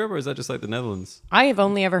across Europe or is that just like the Netherlands? I have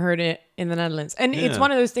only ever heard it in the Netherlands, and it's Yeah.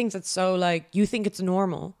 one of those things that's so like you think it's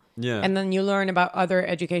normal, Yeah. and then you learn about other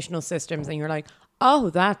educational systems, and you're like,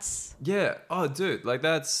 oh, that's Yeah. Oh, dude. Like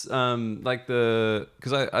that's like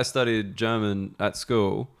because I studied German at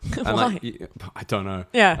school. And Why? Like, I don't know.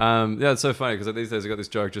 Yeah. Yeah. It's so funny because like, these days I got this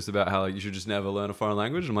joke just about how like you should just never learn a foreign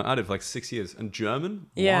language. I'm like, I did for like 6 years and German.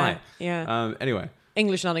 Yeah, Why? yeah. Anyway.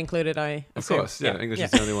 English not included. I Of assume. course, yeah. English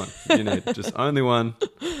is the only one you need. Just only one.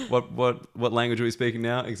 What language are we speaking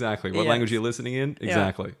now? Exactly. What Yes. language are you listening in? Yeah.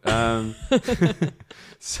 Exactly.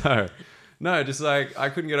 So, no, just like I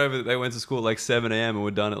couldn't get over that they went to school at like 7 a.m. and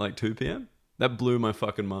were done at like 2 p.m. That blew my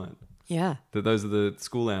fucking mind. Yeah. That those are the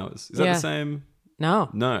school hours. Is that Yeah. the same? No.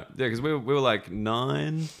 No. Yeah, because we were like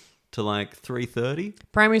 9 to like 3:30.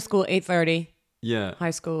 Primary school 8:30. Yeah.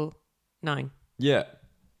 High school 9. Yeah.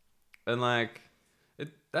 And like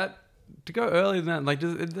that to go earlier than that, like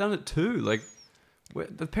just it's done at 2. Like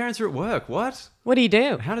the parents are at work. What? What do you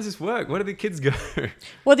do? How does this work? Where do the kids go?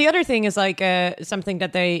 Well, the other thing is like something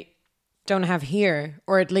that they don't have here,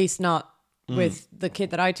 or at least not with the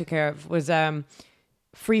kid that I took care of, was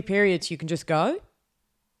free periods. You can just go.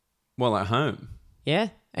 Well, at home. Yeah,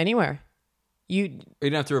 anywhere. You You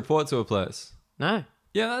don't have to report to a place. no.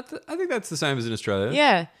 Yeah, I think that's the same as in Australia.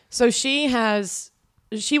 Yeah. So she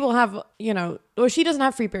will have, or she doesn't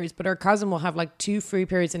have free periods, but her cousin will have like 2 free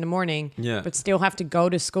periods in the morning. Yeah. But still have to go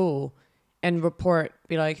to school and report,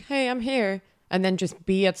 be like, hey, I'm here. And then just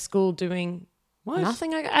be at school doing What?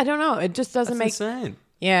 nothing. I don't know. It just doesn't That's make insane.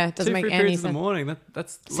 Yeah, it doesn't 2 make free any periods in sense. the morning.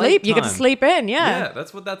 That's Sleep. late You get to time. sleep in. Yeah, Yeah.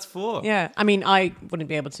 that's what that's for. Yeah. I mean, I wouldn't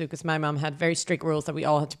be able to because my mom had very strict rules that we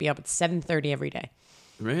all had to be up at 7:30 every day,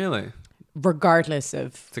 Really? regardless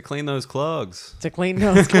of To clean those clogs. to clean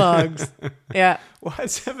those clogs. Yeah. Why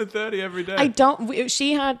 7:30 every day? I don't.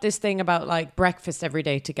 She had this thing about like breakfast every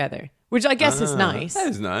day together, which I guess is nice. That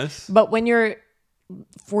is nice. But when you're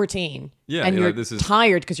 14 Yeah, and you're you're like, this is-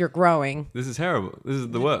 tired because you're growing, This is terrible. This is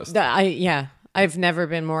the worst. I've never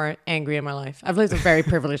been more angry in my life. I've lived a very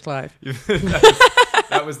privileged life.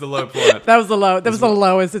 That was the low point. That was the low. That was the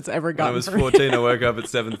lowest it's ever When I gotten. was for me. 14, I woke up at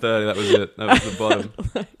 7:30. That was it. That was the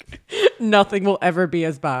bottom. Nothing will ever be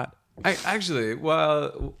as bad. Actually,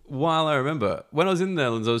 while I remember, when I was in the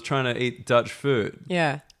Netherlands, I was trying to eat Dutch food.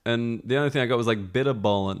 Yeah. And the only thing I got was like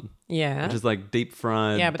bitterballen, Yeah. which is like deep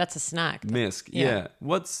fried Yeah, but that's a snack. misk. Yeah.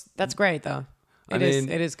 Yeah. That's great though.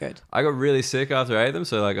 It is good. I got really sick after I ate them,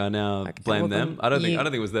 so like I now blame well, them. then I don't think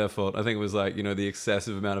it was their fault. I think it was like, you know, the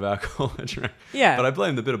excessive amount of alcohol I drank. Yeah. But I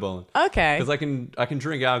blame the bitterballen. Okay. Because I can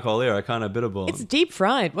drink alcohol here. I can't have bitterballen. It's deep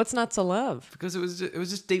fried. What's not to love? Because it was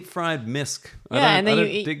just deep fried misc. Yeah, and then I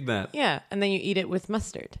you don't dig that. Yeah, and then you eat it with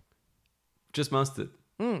mustard. Just mustard.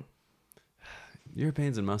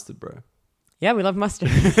 Europeans and mustard, bro. Yeah, we love mustard.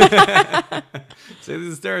 See,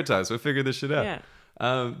 these are stereotypes. We figured this shit out. Yeah.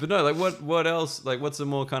 But no, like what else? Like, what's a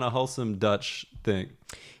more kind of wholesome Dutch thing?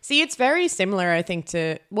 See, it's very similar, I think,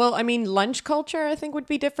 to, well, I mean, lunch culture, I think, would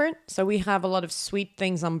be different. So we have a lot of sweet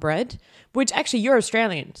things on bread, which actually you're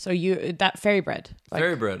Australian. So that fairy bread.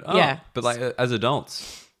 Fairy bread. Oh, yeah. But like as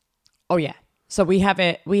adults. Oh, yeah. So we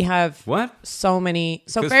have What? so many.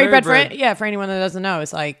 So 'Cause fairy bread, bread- for anyone that doesn't know,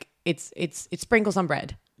 it's like, it's sprinkles on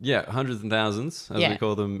bread. Yeah, hundreds and thousands, as we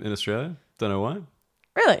call them in Australia. Don't know why.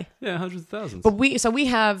 Really? Yeah, hundreds of thousands. But we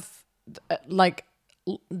have like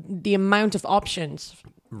the amount of options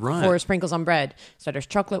for sprinkles on bread. So there's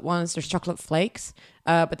chocolate ones, there's chocolate flakes,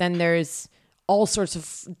 but then there's all sorts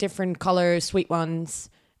of different colors, sweet ones.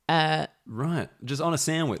 Right, just on a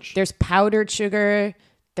sandwich. There's powdered sugar.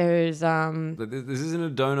 There's This isn't a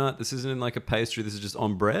donut. This isn't like a pastry. This is just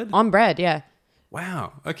on bread. on bread, yeah.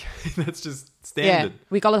 Wow. Okay, that's just standard. Yeah,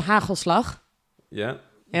 we call it hagelslag. Yeah.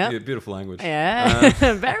 Yeah. Beautiful language. Yeah,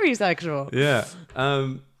 very sexual. Yeah.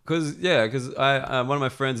 Because I one of my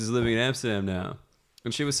friends is living in Amsterdam now,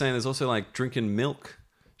 and she was saying there's also like drinking milk.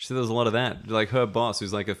 She said there's a lot of that. Like her boss,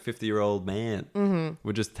 who's like a 50-year-old man,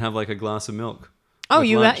 would just have like a glass of milk. Oh, with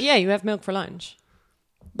you lunch. you have milk for lunch.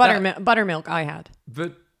 Buttermilk I had.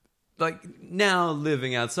 But like now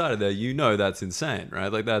living outside of there, you know that's insane,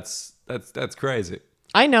 right? Like that's crazy.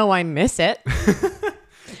 I know I miss it.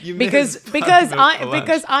 You because miss I buttermilk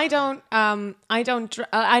for lunch.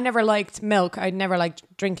 I never liked milk. I never liked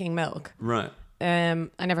drinking milk. Right. I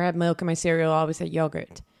never had milk in my cereal. I always had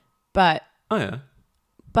yogurt. But Oh yeah.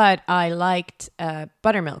 I liked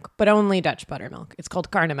buttermilk, but only Dutch buttermilk. It's called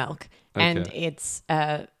Karnemelk, and it's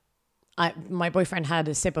my boyfriend had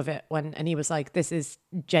a sip of it and he was like, "This is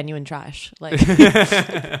genuine trash." Like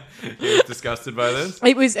He was disgusted by this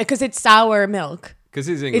it was because it's sour milk. because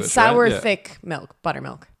he's English. It's sour, right? Yeah. thick milk,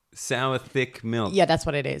 buttermilk. Sour, thick milk. Yeah, that's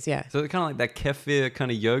what it is. Yeah. So it's kind of like that kefir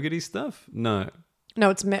kind of yogurty stuff? No. No,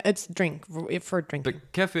 it's drink for drinking.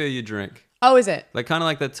 But kefir you drink. Oh, is it? Like kind of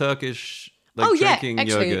like that Turkish drinking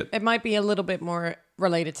actually, yogurt. it might be a little bit more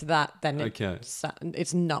related to that than Okay.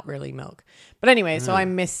 it's not really milk. But anyway, so I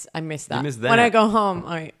miss that. miss When that. I go home,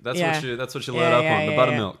 That's what you load up on, the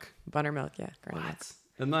buttermilk. Buttermilk, yeah. What?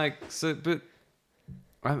 And like so but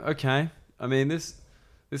okay. I mean this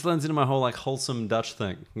lends into my whole like wholesome Dutch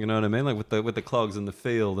thing. You know what I mean? Like with the clogs and the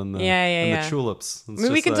field and the the tulips. I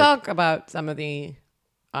mean, we can talk about some of the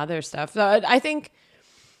other stuff. So I think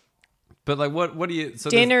But like what do you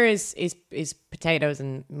dinner is potatoes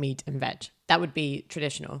and meat and veg. That would be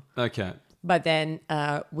traditional. Okay. But then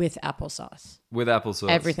with applesauce. With applesauce.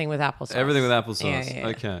 Everything with applesauce. Everything with applesauce. Yeah.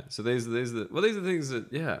 Okay. So these are the things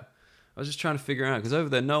that I was just trying to figure out because over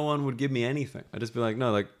there no one would give me anything. I'd just be like,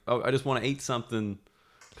 no, like I just want to eat something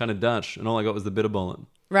kind of Dutch, and all I got was the bitterballen.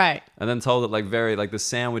 Right. And then told it like the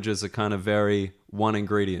sandwiches are kind of very one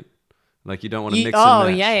ingredient. Like you don't want to mix Oh,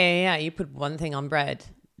 and match. yeah. You put one thing on bread.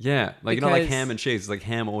 Yeah, like you know, like Because- ham and cheese. It's like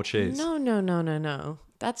ham or cheese. No.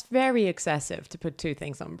 That's very excessive to put two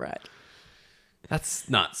things on bread. That's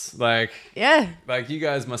nuts. Like Yeah. you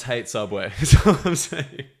guys must hate Subway. Is all I'm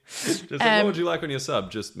saying. Just like, what would you like on your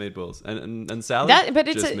sub? Just meatballs and salad. But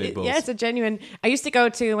it's just meatballs. it's a genuine. I used to go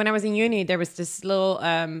to when I was in uni. There was this little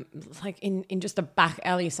like in just a back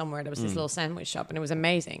alley somewhere. There was this little sandwich shop, and it was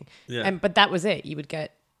amazing. Yeah. But that was it. You would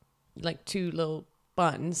get like two little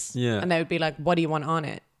buns. Yeah. And they would be like, "What do you want on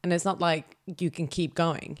it?" And it's not like you can keep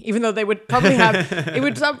going, even though they would probably have. It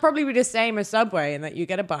would probably be the same as Subway, in that you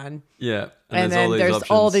get a bun. Yeah, And then there's options.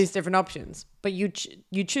 all these different options, but you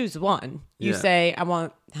choose one. You Yeah. say, I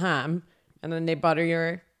want ham, and then they butter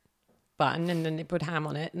your bun, and then they put ham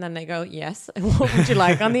on it, and then they go, yes. And what would you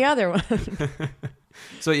like on the other one?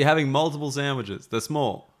 So you're having multiple sandwiches. They're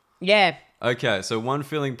small. Yeah, Okay, so one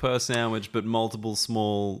filling per sandwich, but multiple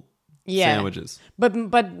small yeah. sandwiches. But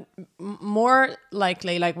more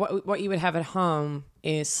likely, like what you would have at home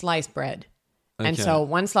is sliced bread, and Okay. so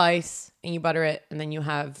one slice, and you butter it, and then you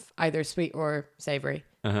have either sweet or savory.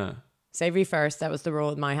 Uh-huh. Savory first. That was the rule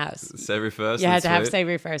in my house. Savory first. You and had to have sweet?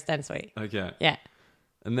 savory first, then sweet. Okay. Yeah.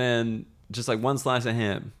 And then just like one slice of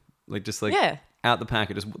ham, like just like Yeah. out the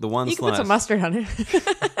packet, just the one You can slice, put some mustard on it.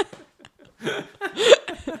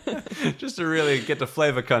 just to really get to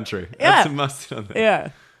flavor country. Yeah. Add some mustard on there. Yeah.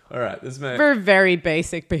 All right, this may. We're very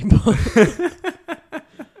basic people.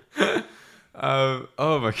 Oh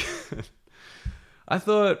my god. I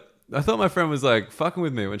thought my friend was like fucking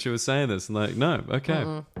with me when she was saying this, and like, no,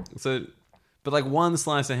 okay. So, but like one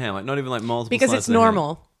slice of ham, like not even like multiple. Because slices it's of ham.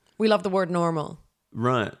 normal. We love the word normal.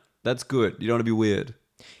 Right. That's good. You don't want to be weird.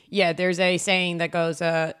 Yeah, there's a saying that goes,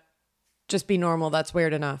 just be normal, that's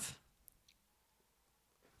weird enough.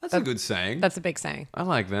 That's a good saying. That's a big saying. I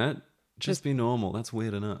like that. Just be normal. That's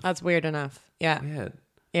weird enough. That's weird enough. Yeah. Weird.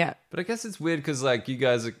 Yeah. But I guess it's weird because like you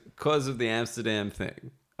guys are, because of the Amsterdam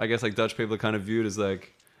thing, I guess like Dutch people are kind of viewed as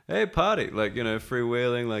like, hey, party, like, you know,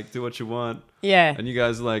 freewheeling, like do what you want. Yeah. And you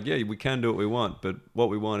guys are like, yeah, we can do what we want, but what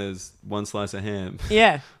we want is one slice of ham.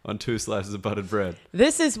 Yeah. On 2 slices of buttered bread.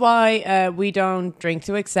 This is why we don't drink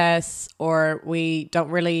to excess, or we don't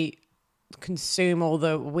really consume all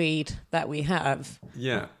the weed that we have.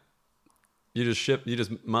 Yeah. You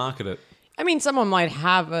just market it. I mean, someone might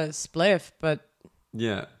have a spliff, but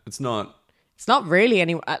yeah, it's not really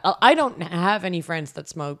any. I don't have any friends that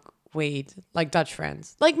smoke weed, like Dutch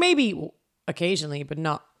friends. Like maybe occasionally, but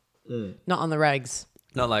not on the regs.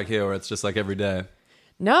 not like here where it's just like every day.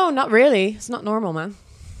 No, not really. It's not normal, man.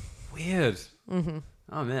 Weird. Mm-hmm.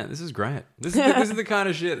 Oh man, this is great. This is the kind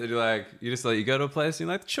of shit that you go to a place and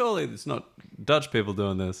you're like, surely it's not Dutch people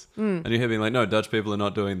doing this, and you hear being like, no, Dutch people are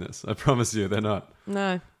not doing this. I promise you, they're not.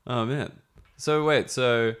 No. Oh man. So wait,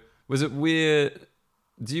 was it weird?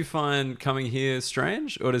 Do you find coming here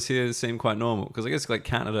strange, or does here seem quite normal? Because I guess like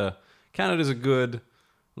Canada's a good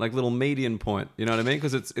like little median point. You know what I mean?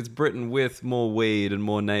 Because it's Britain with more weed and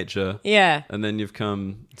more nature. Yeah. And then you've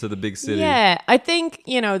come to the big city. Yeah. I think,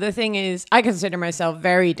 the thing is, I consider myself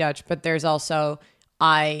very Dutch, but there's also,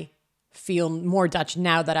 I feel more Dutch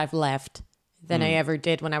now that I've left than I ever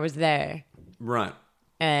did when I was there. Right.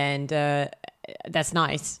 And that's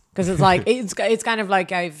nice because it's like it's kind of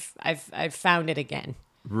like I've found it again.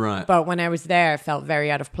 Right. But when I was there, I felt very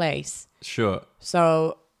out of place. Sure.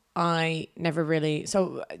 So I never really.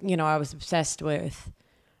 So I was obsessed with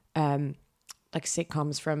like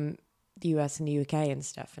sitcoms from the US and the UK and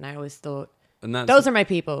stuff, and I always thought those are my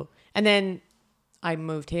people. And then I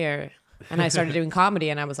moved here and I started doing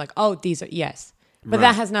comedy, and I was like, oh, these are yes, but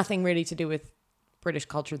that has nothing really to do with British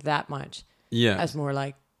culture that much. Yeah. As more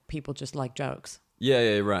like people just like jokes.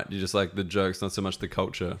 Yeah, right. You just like the jokes, not so much the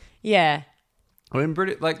culture. Yeah. I mean,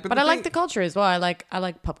 but I like the culture as well. I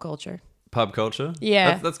like pub culture. Pub culture?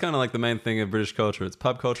 Yeah. That's kind of like the main thing of British culture. It's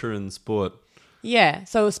pub culture and sport. Yeah.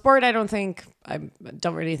 So sport, I don't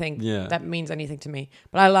really think that means anything to me.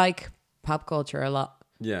 But I like pub culture a lot.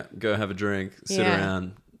 Yeah. Go have a drink, sit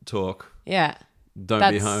around, talk. Yeah.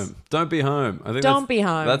 Don't be home. Don't be home. I think don't be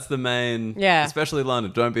home. That's the main, especially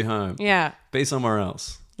London. Don't be home. Yeah. Be somewhere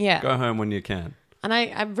else. Yeah. Go home when you can. And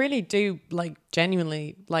I really do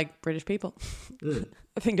genuinely like British people.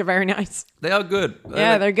 I think they're very nice. They are good.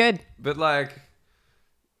 Yeah, they're good. But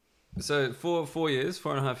so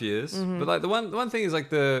 4.5 years. Mm-hmm. But like the one thing is like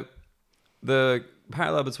the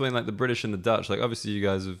parallel between like the British and the Dutch. Like obviously you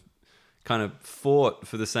guys have kind of fought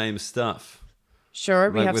for the same stuff.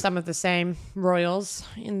 Sure, we like have some of the same royals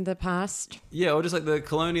in the past. Yeah, or just like the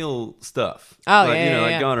colonial stuff. Oh, like,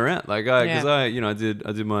 yeah, going around. Like I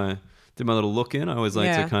did my little look in. I always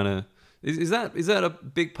like to kind of is that a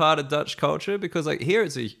big part of Dutch culture? Because like here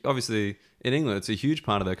obviously in England it's a huge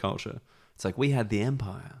part of their culture. It's like we had the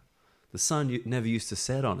empire. The sun never used to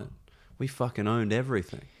set on it. We fucking owned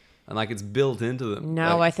everything. And like it's built into them.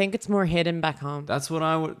 No, like, I think it's more hidden back home. That's what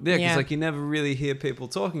I would. Yeah, because like you never really hear people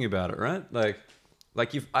talking about it, right?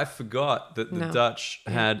 I forgot that the Dutch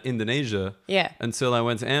had Indonesia. Yeah. Until I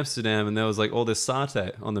went to Amsterdam and there was like all this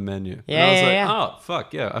satay on the menu. Yeah. And I was like, oh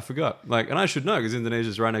fuck yeah, I forgot. Like, and I should know because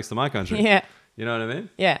Indonesia's right next to my country. Yeah. You know what I mean?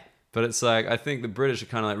 Yeah. But it's like I think the British are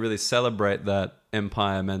kind of like really celebrate that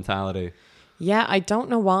empire mentality. Yeah, I don't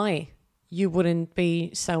know why you wouldn't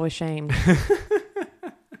be so ashamed.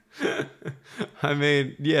 I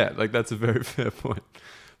mean, yeah, like that's a very fair point.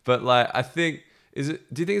 But like, I think. Do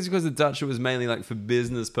you think it's because the Dutch, it was mainly like for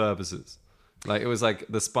business purposes? Like it was like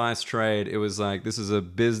the spice trade. It was like, this is a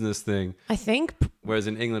business thing. I think. Whereas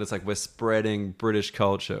in England, it's like, we're spreading British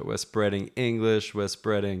culture. We're spreading English. We're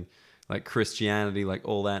spreading like Christianity, like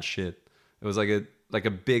all that shit. It was like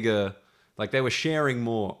a bigger, like they were sharing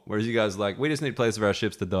more. Whereas you guys like, we just need a place for our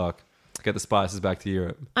ships to dock. Get the spices back to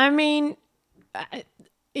Europe. I mean,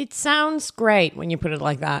 it sounds great when you put it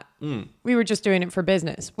like that. We were just doing it for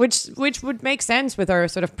business, which would make sense with our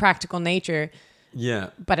sort of practical nature.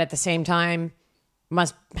 Yeah. But at the same time,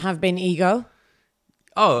 must have been ego.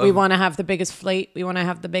 Oh. We want to have the biggest fleet. We want to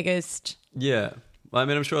have the biggest... Yeah. Well, I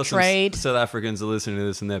mean, I'm sure trade. Some South Africans are listening to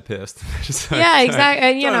this and they're pissed. Yeah, exactly.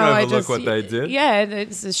 And, don't overlook what they did. Yeah,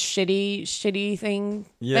 it's a shitty thing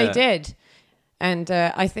they did. And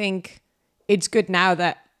I think it's good now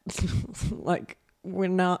that like we're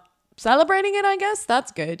not celebrating it, I guess.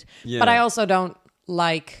 That's good. Yeah. But I also don't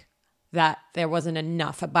like that there wasn't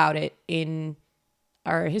enough about it in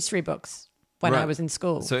our history books when I was in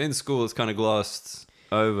school. So in school, it's kind of glossed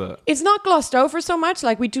over. It's not glossed over so much.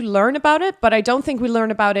 Like, we do learn about it, but I don't think we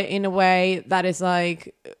learn about it in a way that is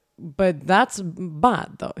like, but that's bad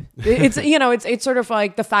though. It's, it's sort of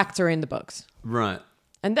like the facts are in the books. Right.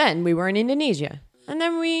 And then we were in Indonesia. And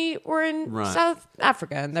then we were in South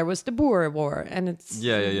Africa, and there was the Boer War, and it's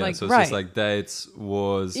Yeah. like, So it's just like dates,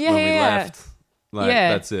 wars, when we left. Like,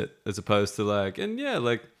 that's it. As opposed to like, and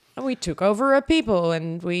we took over a people,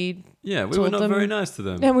 and we were not very nice to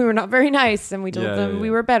them. And we were not very nice, and we told them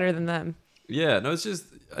we were better than them. Yeah, no, it's just,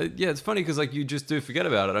 it's funny because like you just do forget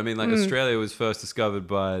about it. I mean, like Australia was first discovered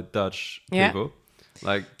by Dutch people.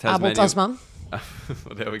 Like Tasmania. Abel Tasman.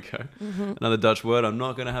 Well, there we go. Another Dutch word I'm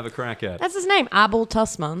not going to have a crack at. That's his name, Abel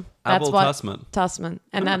Tasman. That's Abel what, Tasman. Tasman.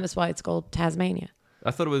 And that is why it's called Tasmania.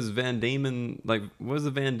 I thought it was Van Diemen. Like, what was the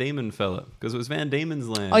Van Diemen fella? Because it was Van Diemen's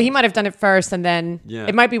land. Oh, he might have done it first, and then Yeah.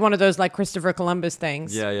 it might be one of those like Christopher Columbus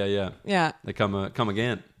things. Yeah. Yeah. They come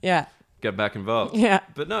again. Yeah. Get back involved. Yeah.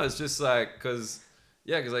 But no, it's just like, because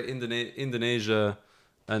like Indonesia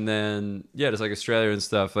and then, just like Australia and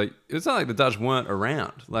stuff. Like, it's not like the Dutch weren't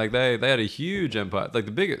around. Like, they had a huge empire, like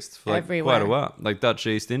the biggest for like Everywhere. quite a while. Like Dutch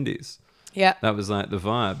East Indies. Yeah. That was like the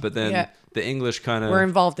vibe. But then the English kind of... We're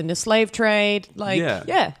involved in the slave trade. Like,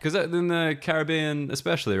 yeah. Because in the Caribbean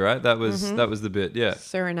especially, right? That was the bit, yeah.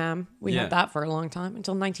 Suriname. We had that for a long time,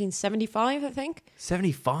 until 1975, I think.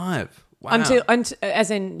 75? Wow. Until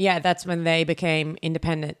as in, that's when they became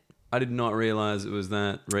independent. I did not realize it was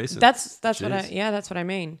that recent. That's what I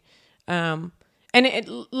mean. And it,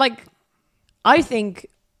 like, I think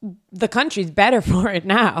the country's better for it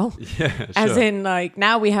now. Yeah, sure. As in, like,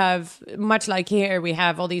 now we have, much like here, we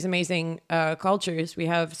have all these amazing cultures. We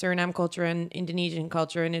have Suriname culture and Indonesian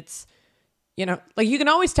culture, and it's, like, you can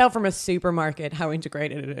always tell from a supermarket how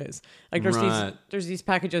integrated it is. Like, there's these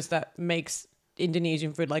packages that makes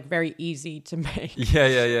Indonesian food like very easy to make.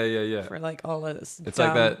 Yeah. For like all of this. It's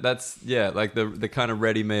like that. That's like the kind of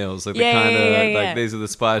ready meals, like Yeah. these are the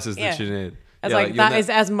spices that you need. As that is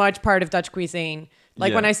as much part of Dutch cuisine.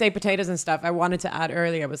 Like when I say potatoes and stuff, I wanted to add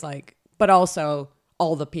earlier was like, but also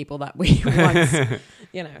all the people that we once,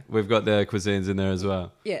 We've got their cuisines in there as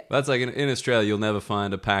well. Yeah. That's like in Australia, you'll never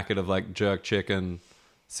find a packet of like jerk chicken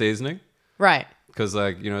seasoning. Right. Because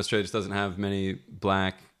like, Australia just doesn't have many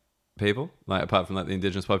black people, like apart from like the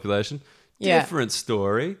indigenous population. Different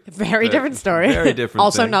story. Very different story. Very different.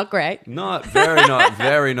 Also thing. not great.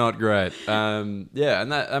 Very not great. And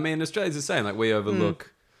that, I mean, Australia's the same. Like we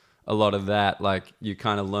overlook a lot of that. Like you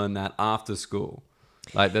kind of learn that after school.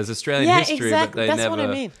 Like there's Australian history, exactly. but That's what I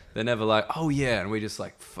mean. they're never like, oh yeah, and we just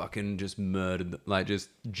like fucking just murdered, like just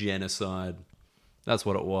genocide. That's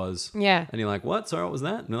what it was. Yeah. And you're like, what? Sorry, what was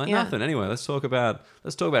that? And you're like, Yeah. nothing. Anyway, let's talk about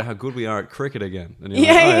how good we are at cricket again. And you're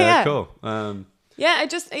like, cool.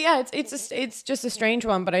 It's just a strange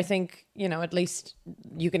one, but I think, at least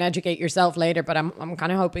you can educate yourself later, but I'm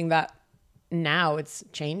kind of hoping that now it's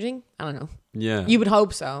changing. I don't know. Yeah. You would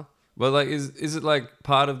hope so. Well, like, is it like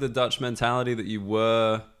part of the Dutch mentality that you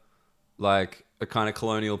were like a kind of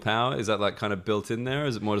colonial power? Is that like kind of built in there? Or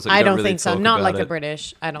is it more just like I you don't really think so. talk Not about like the it?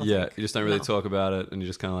 British. I don't Yeah, think. you just don't really No. talk about it, and you're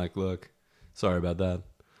just kind of like, look, sorry about that.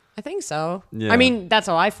 I think so. Yeah. I mean, that's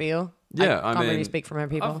how I feel. Yeah, I can't really speak for many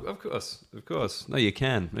people. Of course. No, you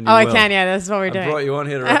can. And you I will. can. Yeah, that's what we're I doing. brought you on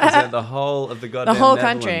here to represent the whole of the goddamn whole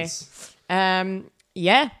country. Netherlands.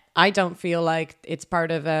 Yeah, I don't feel like it's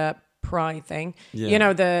part of a pride thing.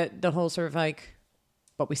 Yeah. The whole sort of like,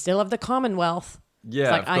 but we still have the Commonwealth. Yeah,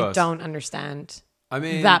 It's like, of I course. don't understand I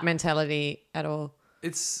mean, that mentality at all.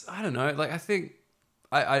 it's, I don't know. Like, I think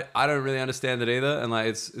I don't really understand it either, and like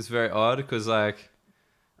it's very odd because like,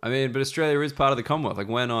 I mean, but Australia is part of the Commonwealth. Like,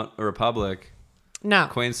 we're not a republic. No.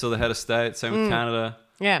 Queen's still the head of state. Same with Canada.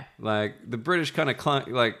 Yeah. Like the British kind of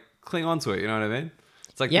cling onto it. You know what I mean?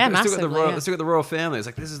 It's like Yeah, they still got the massively, royal, yeah. they still got the royal family. It's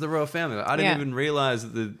like, this is the royal family. Like, I didn't Yeah. even realize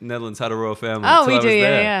that the Netherlands had a royal family. Oh, until we I was do.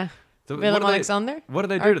 there. Yeah. So Willem what do they- Alexander. What do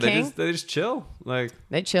they our do? Do king. they just chill? Like,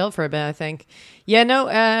 They chill for a bit, I think. Yeah, no,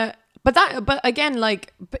 but again,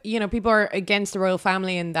 like, people are against the royal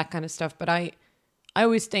family and that kind of stuff. But I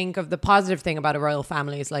always think of the positive thing about a royal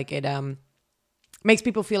family is like it makes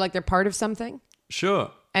people feel like they're part of something,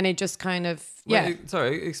 sure. and it just kind of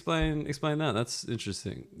Sorry, explain that. That's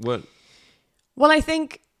interesting. What? Well, I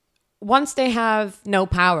think once they have no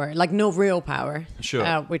power, like no real power,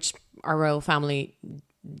 Sure. which our royal family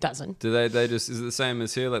doesn't. Do they just, is it the same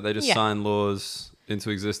as here? Like they just Yeah. sign laws into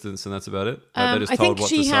existence, and that's about it. Like, they just I told think what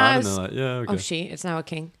she to sign, has. and they're like, yeah, okay. Oh, it's now a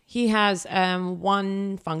king. He has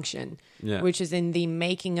one function, Yeah. which is in the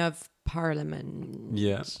making of Parliament.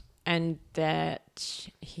 Yeah. And that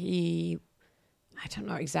I don't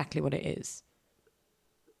know exactly what it is.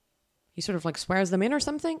 He sort of like swears them in or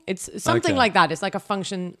something. It's something Okay. like that. It's like a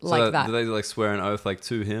function like that. Do they like swear an oath like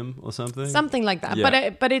to him or something? Something like that. Yeah.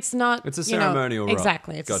 But it's not. It's a ceremonial role.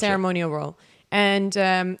 Exactly. It's a Gotcha. ceremonial role. And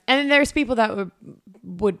there's people that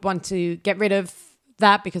would want to get rid of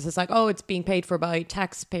that because it's like, oh, it's being paid for by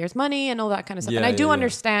taxpayers' money and all that kind of stuff. Yeah, and I do yeah.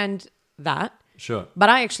 understand that. Sure. But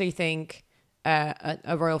I actually think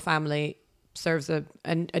a royal family serves a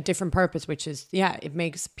different purpose, which is, it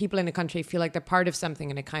makes people in the country feel like they're part of something,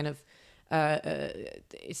 and it kind of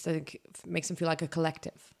it's like makes them feel like a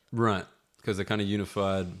collective. Right. Because they're kind of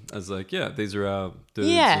unified as like, yeah, these are our dudes.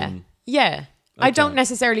 Yeah. And, Yeah. I Okay. don't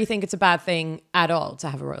necessarily think it's a bad thing at all to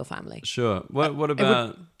have a royal family. sure. What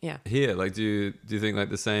about Yeah. here? Like, do you think like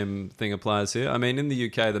the same thing applies here? I mean, in the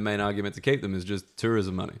UK, the main argument to keep them is just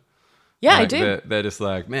tourism money. Yeah, Like, I do. They're just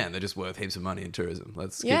like, man, they're just worth heaps of money in tourism.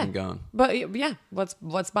 Let's keep Yeah. them going. But yeah,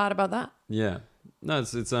 what's bad about that? Yeah. No,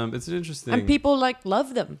 it's an interesting. And people like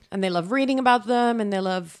love them, and they love reading about them, and they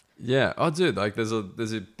love. Yeah. Oh, dude, like there's a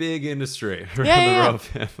big industry around Yeah, the yeah. royal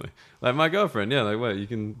family. Like my girlfriend, yeah, like wait, you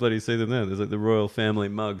can bloody see them there. There's like the royal family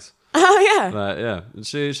mugs. Oh yeah. Like, yeah, and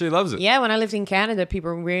she loves it. Yeah, when I lived in Canada,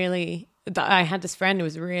 people really. I had this friend who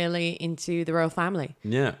was really into the royal family.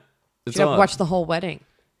 Yeah. It's She odd. watched the whole wedding.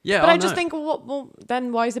 Yeah, But oh, I just no. think, well,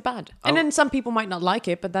 then why is it bad? And then some people might not like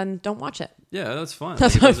it, but then don't watch it. Yeah, that's fine.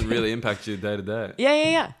 That's Like, it what I doesn't feel. really impact you day to day.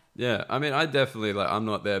 Yeah. Yeah, I mean, I definitely like. I'm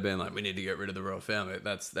not there being like, we need to get rid of the royal family.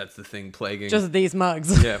 That's the thing plaguing. Just these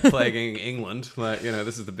mugs. yeah, plaguing England. Like, you know,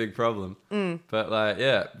 this is the big problem. But like,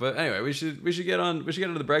 yeah. But anyway, we should get on. We should get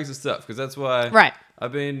into the Brexit stuff because that's why. Right.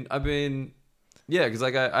 I've been. Yeah, because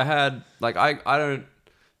like I had like I don't.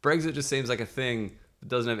 Brexit just seems like a thing that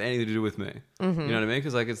doesn't have anything to do with me. Mm-hmm. You know what I mean?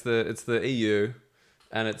 Because like it's the EU,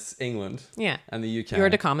 and it's England. Yeah. And the UK. You're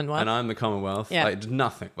the Commonwealth. And I'm the Commonwealth. Yeah. Like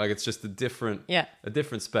nothing. Like it's just a different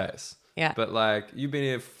space. Yeah. But like you've been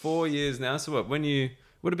here 4 years now, so what? When you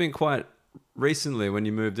would have been quite recently when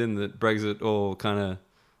you moved in that Brexit all kind of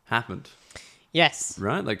happened, Yes.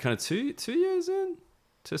 right? Like kind of two years in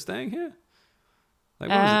to staying here. Like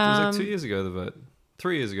what was it? It was like 2 years ago the vote.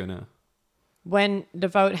 3 years ago now. When the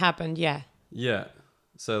vote happened, yeah. Yeah.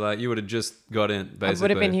 So like you would have just got in basically. I would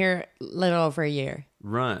have been here a little over a year.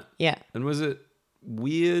 Right. Yeah. And was it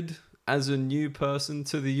weird as a new person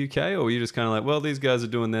to the UK, or were you just kind of like, well, these guys are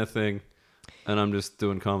doing their thing, and I'm just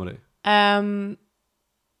doing comedy?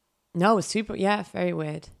 No, super. Yeah, very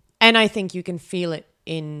weird. And I think you can feel it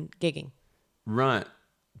in gigging. Right.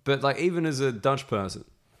 But like even as a Dutch person,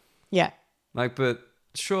 Yeah. like, but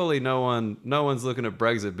surely no one's looking at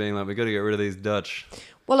Brexit being like, we got to get rid of these Dutch.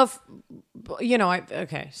 Well,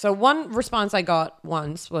 okay. So one response I got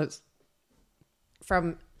once was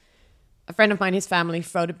from a friend of mine. His family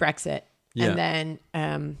voted Brexit, Yeah.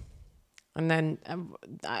 and then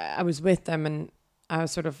I was with them, and I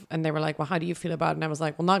was and they were like, "Well, how do you feel about it?" And I was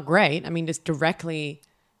like, "Well, not great. I mean, this directly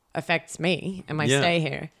affects me and my Yeah. stay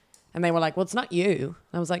here." And they were like, "Well, it's not you."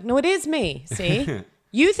 And I was like, "No, it is me. See."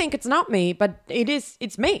 You think it's not me, but it is.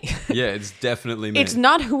 It's me. Yeah, it's definitely me. It's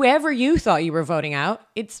not whoever you thought you were voting out.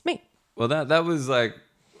 It's me. Well, that was like,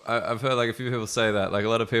 I've heard like a few people say that. Like a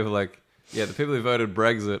lot of people like, yeah, the people who voted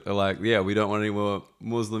Brexit are like, yeah, we don't want any more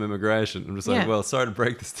Muslim immigration. I'm just like, Yeah. well, sorry to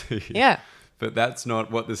break this to you. Yeah. But that's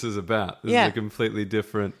not what this is about. This Yeah. is a completely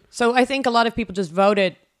different. So I think a lot of people just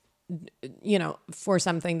voted, for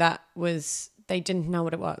something that they didn't know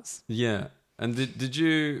what it was. Yeah. And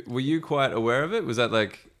were you quite aware of it? Was that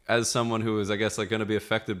like, as someone who was, I guess, like going to be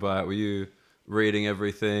affected by it, were you reading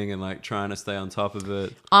everything and like trying to stay on top of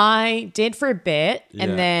it? I did for a bit, Yeah.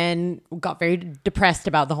 and then got very depressed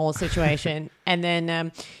about the whole situation. And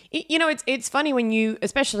then, it's funny when you,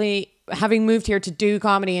 especially having moved here to do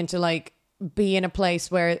comedy and to like be in a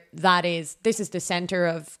place where this is the center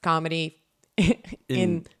of comedy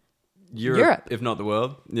in Europe. If not the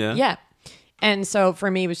world. Yeah. Yeah. And so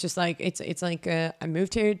for me, it was just like, it's like I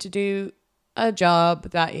moved here to do a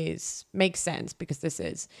job that makes sense because this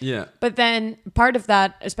is. Yeah. But then part of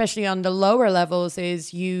that, especially on the lower levels,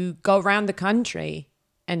 is you go around the country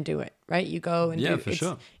and do it, right? You go and Yeah, do for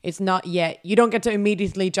sure. It's not yet. You don't get to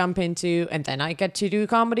immediately jump into, and then I get to do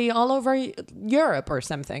comedy all over Europe or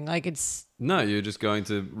something. Like it's. No, you're just going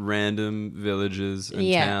to random villages and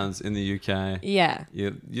Yeah. towns in the UK. Yeah.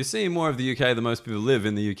 You're seeing more of the UK than most people live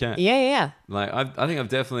in the UK. Yeah. Like I think I've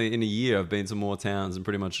definitely in a year I've been to more towns than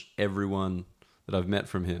pretty much everyone that I've met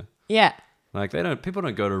from here. Yeah. Like people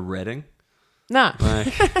don't go to Reading. No. Like,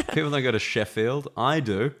 people don't go to Sheffield. I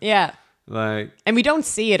do. Yeah. Like, And we don't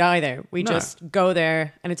see it either. We No. just go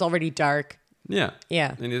there and it's already dark. yeah.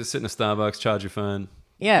 Yeah. And you just sit in a Starbucks, charge your phone,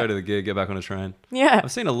 Yeah. go to the gig, get back on a train. Yeah.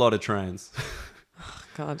 I've seen a lot of trains.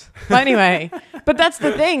 God. But anyway, but that's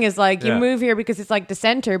the thing is like you Yeah. move here because it's like the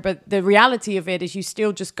center, but the reality of it is you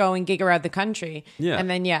still just go and gig around the country. Yeah. And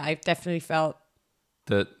then, yeah, I've definitely felt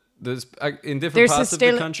That there's in different there's parts of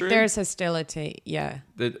the country. there's hostility. Yeah.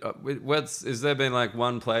 That is there been like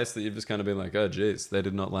one place that you've just kind of been like, oh geez, they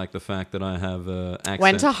did not like the fact that I have accent.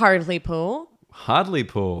 Went to Hartlepool.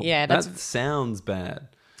 Hartlepool. Yeah, that sounds bad.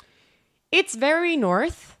 It's very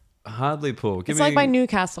north. Hartlepool. It's like by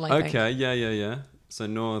Newcastle, I think. Okay, yeah. So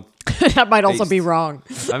north. That might also East. be wrong.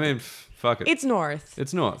 I mean, fuck it. It's north.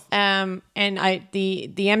 It's north. And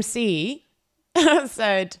the MC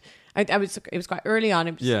said it was quite early on.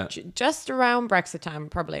 It was just around Brexit time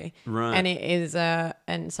probably. Right. And it is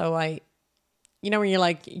and so when you're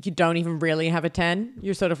like you don't even really have a 10,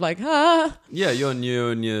 you're sort of like Yeah, you're new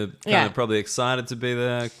and you're kind of probably excited to be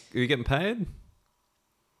there. Are you getting paid?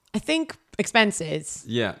 I think expenses.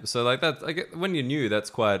 Yeah. So like that, when you're new, that's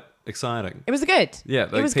quite exciting. It was good. Yeah,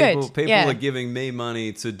 like it was people good. are giving me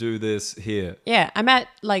money to do this here. Yeah, I met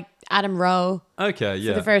like Adam Rowe Okay,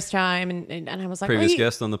 yeah. for the first time, and I was like, Previous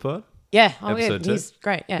guest on the pod. Yeah, Episode 2. He's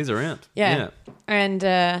great. Yeah, He's around. Yeah,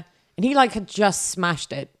 and he like had just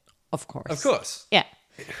smashed it. Of course. Of course. Yeah.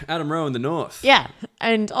 Adam Rowe in the north. Yeah,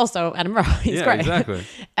 and also Adam Rowe. He's great. Exactly.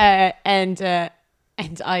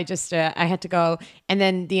 And I just I had to go, and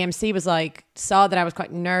then the MC was like saw that I was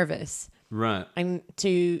quite nervous. Right. And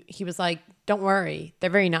he was like, "Don't worry, they're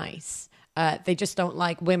very nice. They just don't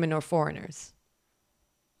like women or foreigners."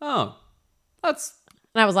 Oh, and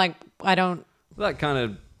I was like, "I don't." that kind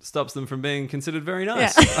of stops them from being considered very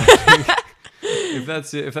nice. Yeah. I think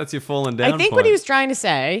if that's your fallen down. I think what he was trying to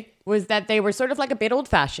say was that they were sort of like a bit old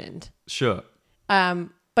fashioned. Sure.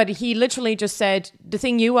 But he literally just said, "The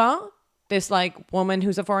thing you are, this like woman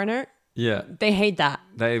who's a foreigner, Yeah. they hate that.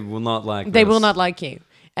 They will not like. They this. will not like you."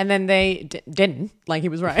 And then they didn't. Like he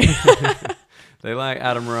was right. They like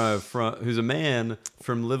Adam Rowe, who's a man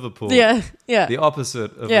from Liverpool. Yeah. The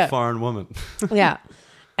opposite of a foreign woman. Yeah.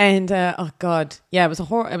 And oh god, yeah, it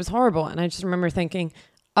was horrible. And I just remember thinking,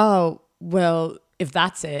 oh well, if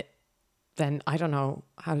that's it, then I don't know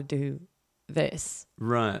how to do this.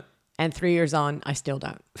 Right. And 3 years on, I still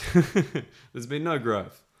don't. There's been no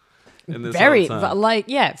growth in this Very whole time. like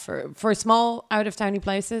for small out of towny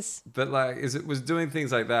places. But like, was doing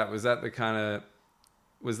things like that? Was that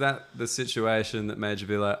the situation that made you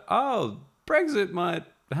be like, oh, Brexit might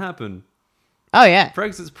happen? Oh yeah,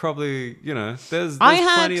 Brexit's probably, there's I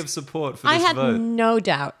had- plenty of support for this I had vote. no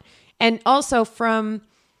doubt. And also from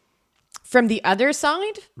the other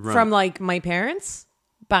side, Right. from like my parents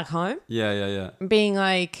back home, Yeah. being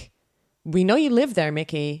like, we know you live there,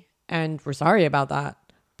 Mickey, and we're sorry about that.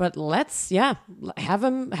 But let's, have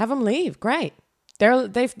them leave. Great.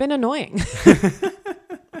 They've been annoying.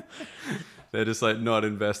 They're just like not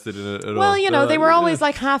invested in it at all. Well, they They're were always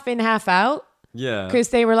like half in, half out. yeah. Because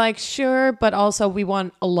they were like, sure, but also we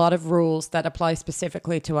want a lot of rules that apply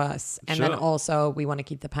specifically to us. And then Sure. also we want to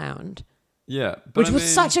keep the pound. Yeah. But Which I was mean,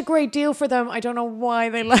 such a great deal for them. I don't know why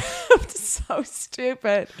they left. So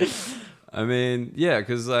stupid. I mean, yeah,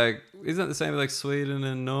 because like, isn't that the same with like Sweden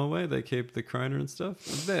and Norway? They keep the krona and stuff.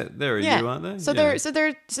 They're a EU, aren't they? So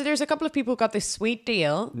yeah. there's a couple of people who got this sweet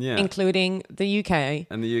deal, Yeah. including the UK.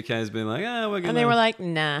 And the UK has been like, we're gonna. And they were like,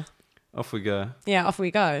 nah. off we go. Yeah, off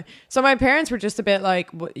we go. So my parents were just a bit like,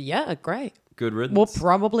 yeah, great. Good riddance. We'll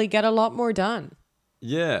probably get a lot more done.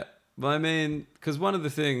 Yeah. Well, I mean, because one of the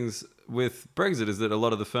things with Brexit is that a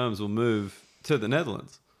lot of the firms will move to the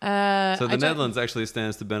Netherlands. So the Netherlands actually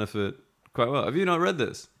stands to benefit quite well. Have you not read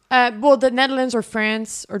this? Well, the Netherlands or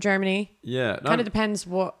France or Germany. Yeah. No, Kind of depends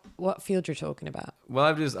what field you're talking about. well,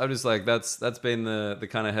 I'm just like, that's been the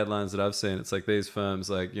kind of headlines that I've seen. It's like these firms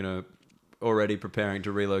like, already preparing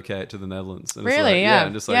to relocate to the Netherlands. And it's Really? like, Yeah.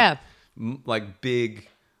 And just like, Yeah. like big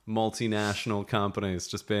multinational companies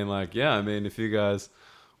just being like, yeah, I mean, if you guys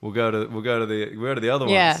we'll go to the other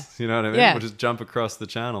Yeah. ones. You know what I mean? Yeah. We'll just jump across the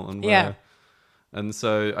channel and Yeah. And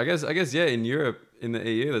so I guess yeah, in Europe, in the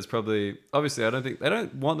EU, there's probably obviously I don't think they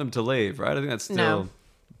don't want them to leave, right? I think that's still No.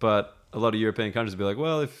 but a lot of European countries will be like,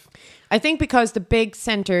 well, if I think because the big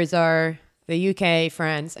centers are the UK,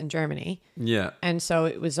 France, and Germany. yeah. And so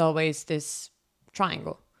it was always this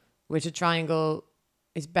triangle, which a triangle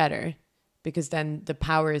is better because then the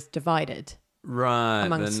power is divided Right.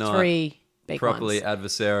 amongst they're not three big properly ones.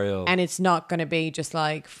 adversarial. And it's not going to be just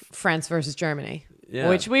like France versus Germany. Yeah.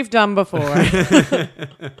 which we've done before.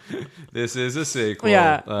 This is a sequel.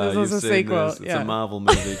 Yeah, this is you've a seen sequel, this. It's yeah. a Marvel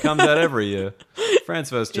movie. Comes out every year. France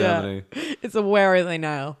versus Germany. It's a where are they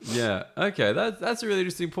now? Yeah. Okay. That's a really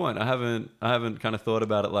interesting point. I haven't kind of thought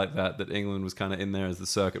about it like that. That England was kind of in there as the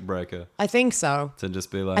circuit breaker I think so. to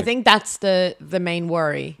just be like. I think that's the main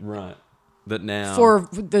worry right. That now for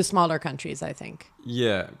the smaller countries, I think.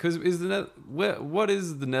 Yeah, because what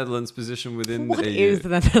is the Netherlands' position within What the EU? is the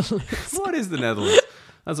Netherlands? What is the Netherlands?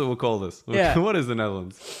 That's what we'll call this. Yeah. What is the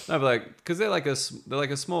Netherlands? No, but like, because they're like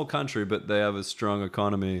a small country, but they have a strong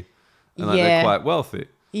economy, and like they're quite wealthy.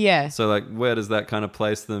 Yeah. So like, where does that kind of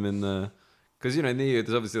place them in the? Because in the EU,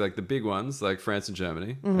 there's obviously like the big ones, like France and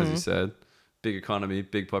Germany, as you said, big economy,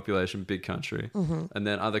 big population, big country, and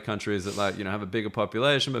then other countries that like have a bigger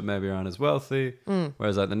population but maybe aren't as wealthy.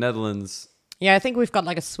 Whereas like the Netherlands. Yeah, I think we've got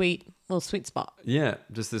like a little sweet spot. Yeah,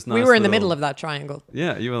 just this nice. We were in the middle of that triangle.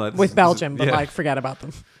 Yeah, you were like With Belgium, but like forget about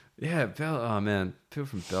them. Yeah, oh man, people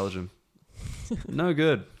from Belgium, no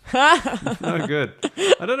good, no good.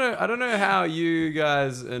 I don't know how you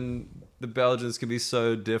guys and the Belgians can be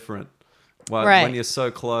so different. When you're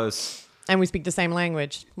so close. And we speak the same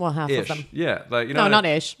language. Well, half of them. Yeah, like No, not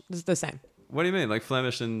ish. It's the same. What do you mean, like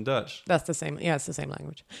Flemish and Dutch? That's the same. Yeah, it's the same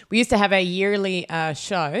language. We used to have a yearly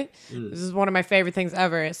show. This is one of my favorite things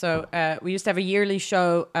ever. So we used to have a yearly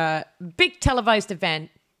show, big televised event,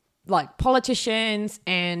 like politicians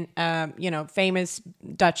and famous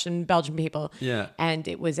Dutch and Belgian people. Yeah. And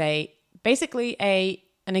it was basically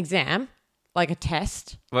an exam, like a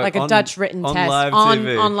test, like a Dutch written test live on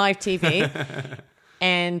TV. Live TV.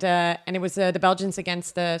 And it was the Belgians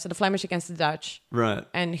against the Flemish against the Dutch. Right.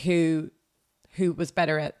 And who was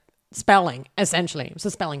better at spelling, essentially. It was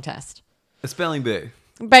a spelling test. A spelling bee.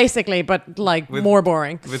 Basically, but like more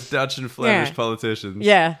boring. With Dutch and Flemish politicians.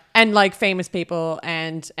 Yeah. And like famous people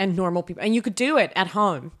and normal people. And you could do it at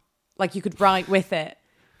home. Like you could write with it.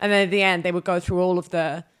 And then at the end, they would go through all of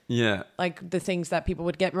the... Yeah. Like the things that people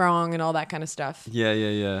would get wrong and all that kind of stuff.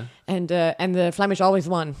 Yeah. And the Flemish always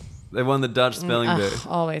won. They won the Dutch spelling bee.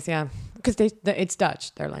 Always, yeah. Because it's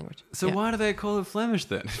Dutch, their language. So why do they call it Flemish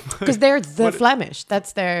then? Because they're Flemish.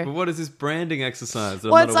 That's their. But what is this branding exercise?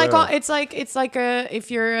 Well, it's like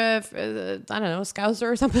if you're I don't know, Scouser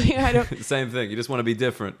or something. I don't. Same thing. You just want to be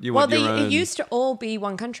different. You want your own. It used to all be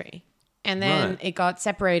one country, and then it got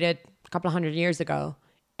separated a couple of hundred years ago,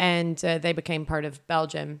 and they became part of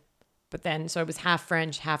Belgium. But then, so it was half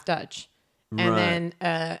French, half Dutch, and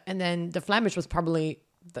then the Flemish was probably.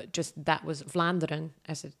 That was Vlaanderen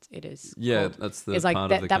as it is. Yeah, called. that's the it's like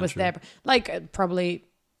part of the that was country. their probably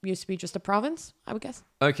used to be just a province, I would guess.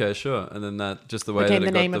 Okay, sure. And then that just the way became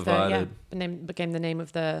that the it name got of divided. became the name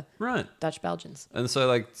of the Dutch Belgians. And so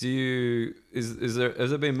like has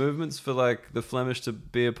there been movements for like the Flemish to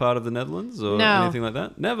be a part of the Netherlands or anything like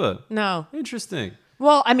that? Never. No. Interesting.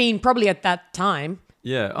 Well, I mean, probably at that time.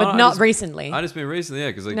 Yeah. But not recently. I just mean recently, yeah,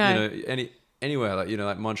 because like anywhere like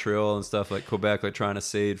like Montreal and stuff like Quebec, like trying to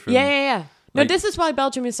seed from. Yeah. No, like, this is why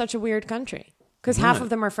Belgium is such a weird country because half of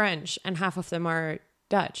them are French and half of them are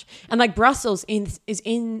Dutch, and like Brussels is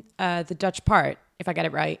in the Dutch part, if I get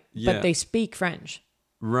it right, but they speak French.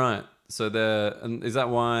 Right. So and is that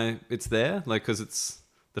why it's there? Like, because it's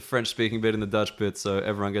the French speaking bit and the Dutch bit, so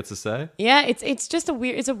everyone gets a say. Yeah, it's just a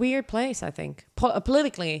weird place, I think,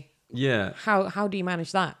 politically. Yeah. How do you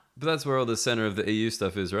manage that? But that's where all the center of the EU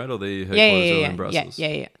stuff is, right? All the EU headquarters are in Brussels.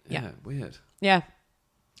 Yeah. Weird. Yeah.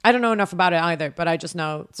 I don't know enough about it either, but I just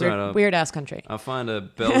know weird ass country. I'll find a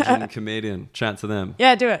Belgian comedian, chat to them.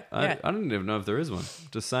 Yeah, do it. I don't even know if there is one.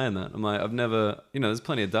 Just saying that. I'm like, I've never, there's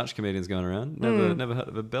plenty of Dutch comedians going around. Never heard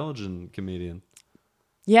of a Belgian comedian.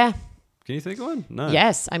 Yeah. Can you think of one? No.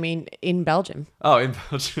 Yes, I mean in Belgium. Oh, in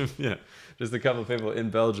Belgium, yeah. Just a couple of people in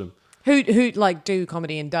Belgium. Who like do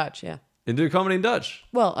comedy in Dutch, yeah. And do comedy in Dutch?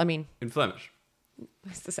 Well, I mean... In Flemish?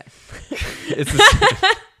 It's the same. It's the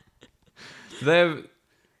same.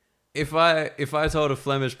 If I told a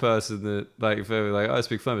Flemish person that, like, if they were like, oh, I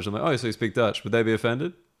speak Flemish, I'm like, oh, so you speak Dutch, would they be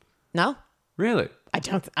offended? No. Really? I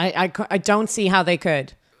don't see how they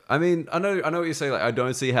could. I mean, I know what you're saying, like, I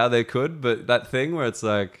don't see how they could, but that thing where it's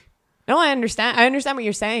like... No, I understand. I understand what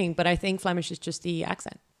you're saying, but I think Flemish is just the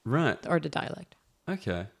accent. Right. Or the dialect.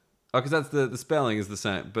 Okay. Oh, because that's the spelling is the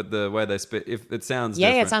same, but the way they spit, if it sounds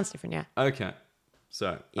different. Yeah, it sounds different, yeah. Okay.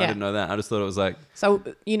 So, I didn't know that. I just thought it was like... So,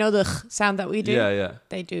 you know the sound that we do? Yeah.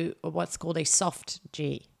 They do what's called a soft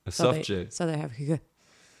G. G. So they have...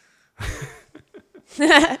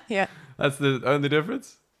 Yeah. That's the only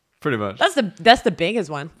difference? Pretty much. That's the biggest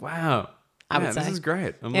one. Wow. I would say. This is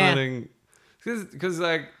great. I'm learning... Because,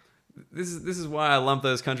 like, this is why I lump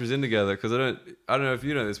those countries in together, because I don't know if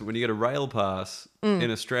you know this, but when you get a rail pass in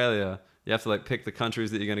Australia, you have to like pick the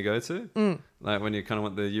countries that you're going to go to. Like when you kind of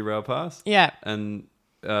want the U-Rail pass. Yeah. And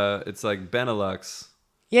it's like Benelux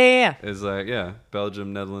Yeah. is like,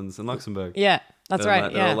 Belgium, Netherlands, and Luxembourg. Yeah. That's right.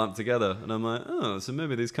 Like, they're all lumped together. And I'm like, oh, so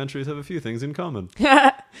maybe these countries have a few things in common.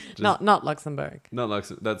 Not Luxembourg. Not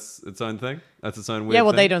Luxembourg. That's its own thing? That's its own weird Yeah,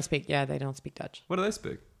 well, thing? they don't speak Dutch. What do they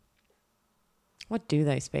speak? What do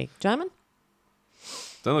they speak? German?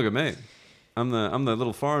 Don't look at me. I'm the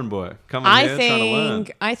little foreign boy coming here trying to learn.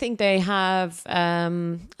 I think they have.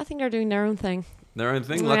 I think they're doing their own thing. Their own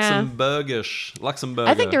thing, Yeah. Luxembourg.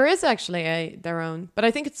 I think there is actually their own, but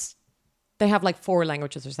I think they have like 4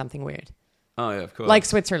 languages or something weird, Oh yeah, of course. like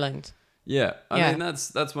Switzerland. Yeah, I Yeah. mean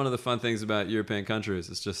that's one of the fun things about European countries.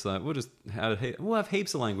 It's just like we'll have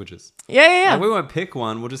heaps of languages. Yeah. Like, we won't pick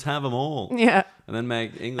one. We'll just have them all. Yeah. And then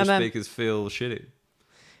make English speakers feel shitty.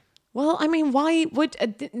 Well, I mean, why would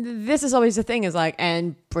this is always the thing is like,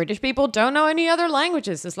 and British people don't know any other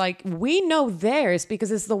languages. It's like we know theirs because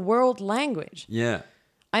it's the world language. Yeah.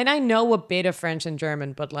 And I know a bit of French and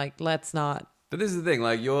German, but like, let's not. But this is the thing,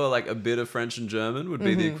 like you're like a bit of French and German would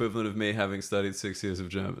be the equivalent of me having studied 6 years of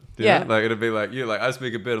German. You Yeah. know? Like it'd be like you like I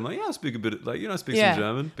speak a bit. I'm like, yeah, I speak a bit. Like, you know, I speak Yeah. some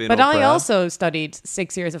German. Being But all I proud. also studied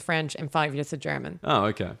 6 years of French and 5 years of German. Oh,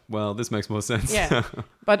 okay. Well, this makes more sense. Yeah.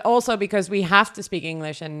 But also because we have to speak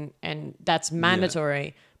English and that's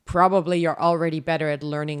mandatory. Probably you're already better at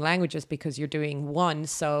learning languages because you're doing one.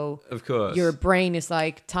 So Of course. your brain is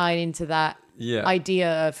like tied into that Yeah.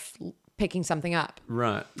 idea of picking something up.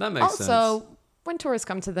 Right. That makes sense. Also, when tourists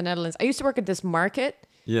come to the Netherlands, I used to work at this market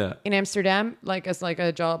Yeah. in Amsterdam, like as like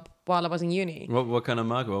a job while I was in uni. What kind of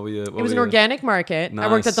market? What were you? It was an organic market. I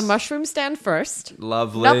worked at the Nice. mushroom stand first.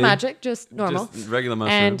 Lovely. Not magic, just normal. Just regular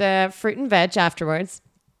mushroom. And fruit and veg afterwards.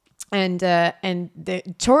 And the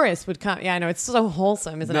tourists would come. Yeah, I know. It's so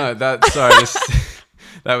wholesome, isn't No, it?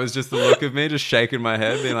 that was just the look of me just shaking my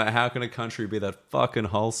head, being like, how can a country be that fucking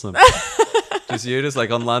wholesome? Just you, just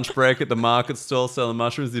like on lunch break at the market stall selling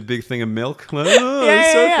mushrooms, the big thing of milk. Like, oh, Yeah,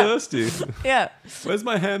 I'm so yeah. thirsty. Yeah. Where's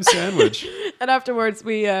my ham sandwich? And afterwards,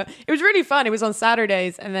 it was really fun. It was on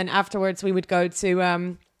Saturdays. And then afterwards, we would go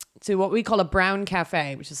to what we call a brown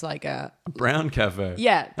cafe, which is like a... Brown cafe.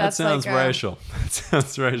 Yeah, That that's sounds like, racial. That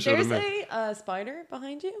sounds racial to There's me. a spider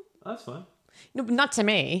behind you. That's fine. No, but not to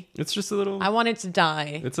me. It's just a little... I wanted to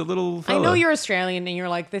die. It's a little I fella. know you're Australian and you're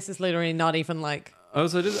like, this is literally not even like...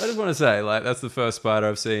 Also, I just want to say, like, that's the first spider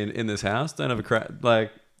I've seen in this house. Don't have a crap. Like,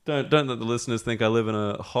 don't let the listeners think I live in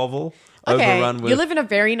a hovel Okay, overrun with. you live in a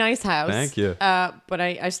very nice house. Thank you. But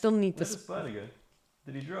I still need Where's the this. spider go?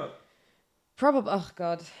 Did he drop? Probably. Oh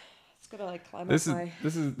God, it's gonna like climb This up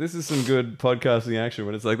is my. this is some good podcasting action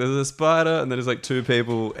when it's like there's a spider and then there's like 2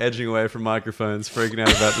 people edging away from microphones, freaking out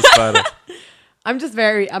about the spider.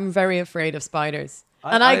 I'm very afraid of spiders,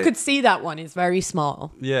 and I could see that one is very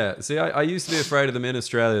small. Yeah. See, I used to be afraid of them in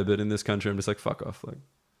Australia, but in this country, I'm just like, fuck off. Like,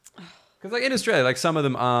 because like in Australia, like some of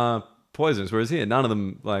them are poisonous, whereas here, none of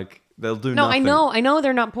them like they'll do No, nothing. I know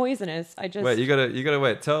they're not poisonous. I just Wait, you gotta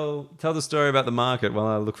wait. Tell the story about the market while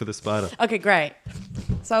I look for the spider. Okay, great.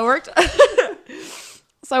 So I worked.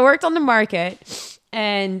 So I worked on the market,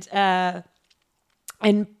 and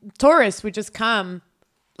tourists would just come,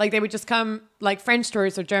 like they would just come, like French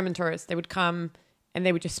tourists or German tourists. They would come and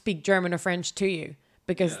they would just speak German or French to you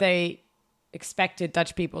because they expected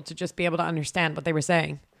Dutch people to just be able to understand what they were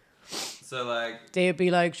saying. So like, They would be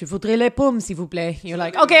like, "Je voudrais les pommes, s'il vous plaît." You're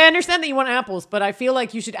like, "Okay, I understand that you want apples, but I feel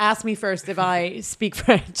like you should ask me first if I speak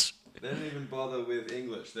French." they don't even bother with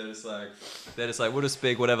English. They're just like, we'll just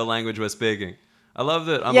speak whatever language we're speaking. I love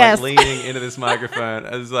that I'm Yes. like leaning into this microphone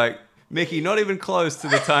as like Mickey, not even close to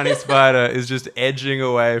the tiny spider, is just edging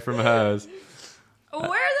away from hers. Where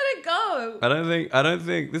did it go? I don't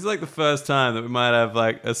think this is like the first time that we might have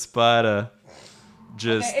like a spider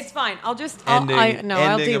just Okay, it's fine. I'll ending,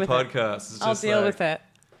 I'll ending deal a with podcast. it. It's I'll just deal like, with it.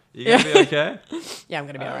 You gonna be okay? Yeah, I'm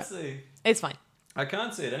gonna be I alright. see. It's fine. I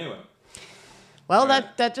can't see it anyway. Well,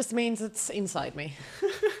 Right. that just means it's inside me.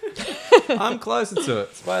 I'm closer to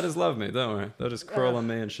it. Spiders love me. Don't worry. They'll just crawl on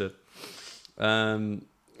me and shit.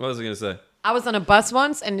 What was I gonna say? I was on a bus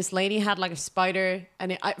once, and this lady had like a spider,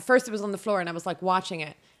 and first it was on the floor, and I was like watching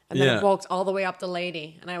it, and then Yeah. it walked all the way up the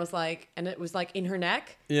lady, and I was like, and it was like in her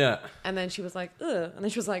neck, Yeah. and then she was like, ugh, and then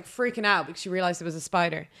she was like freaking out because she realized it was a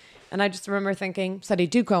spider, and I just remember thinking, so they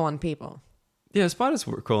do go on people. Yeah, spiders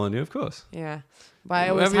were crawling you, of course. Yeah, but I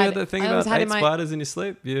always Have you had heard that thing I always about had 8 in my- spiders in your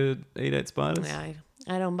sleep? You eat 8 spiders? Yeah,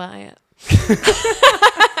 I don't buy it.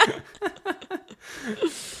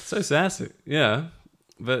 So sassy. Yeah.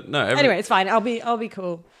 But no, Anyway, it's fine. I'll be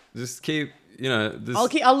cool. just keep this.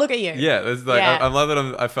 I'll look at you. Yeah, it's like Yeah. I love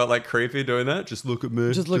that I felt like creepy doing that. Just look at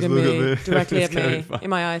me. Just look at me directly at me in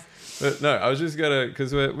my eyes. But no, I was just gonna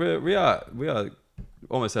because we are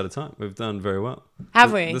almost out of time. We've done very well.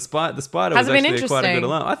 Have we? The spider Has was it been actually quite a good interesting?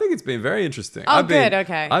 alarm. I think it's been very interesting. Oh, good.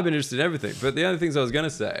 Okay. I've been interested in everything. But the only things I was gonna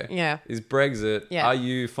say is Brexit. Yeah. Are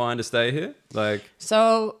you fine to stay here? Like,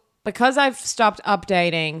 So because I've stopped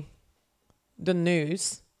updating the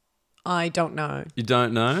news, I don't know. you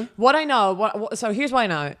don't know? What I know, so here's what I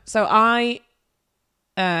know. So I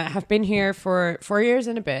have been here for 4 years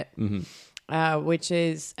and a bit, which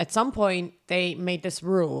is at some point they made this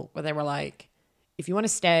rule where they were like, if you want to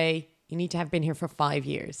stay, you need to have been here for 5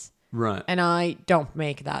 years. Right. And I don't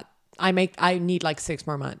make that. I need like 6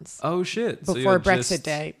 more months Oh shit! So before you're Brexit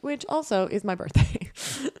Day, which also is my birthday.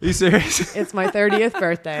 Are you serious? It's my 30th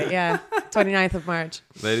birthday. Yeah. 29th of March.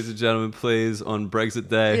 Ladies and gentlemen, please, on Brexit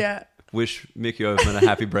Day, Yeah. wish Micky Overman a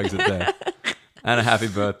happy Brexit Day. And a happy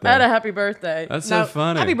birthday. And a happy birthday. That's Now, so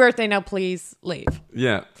funny. Happy birthday. Now, please leave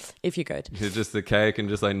Yeah. if you could. It's just the cake and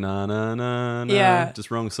just like, na, na, na, na. Yeah. Just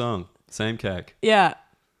wrong song. Same cake. Yeah.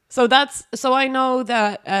 So I know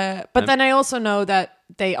that, but then I also know that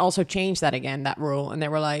they also changed that again, that rule. And they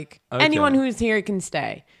were like, Okay. anyone who's here can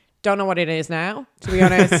stay. Don't know what it is now, to be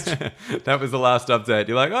honest. That was the last update.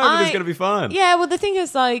 You're like, oh, everything's going to be fine. Yeah, well, the thing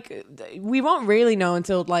is, like, we won't really know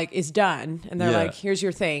until, like, it's done. And they're Yeah. like, here's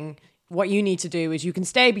your thing. What you need to do is you can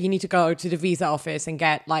stay, but you need to go to the visa office and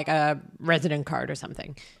get, like, a resident card or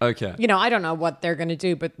something. Okay. I don't know what they're going to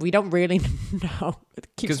do, but we don't really know. It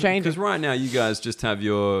keeps changing. Because right now you guys just have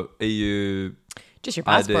your EU Just your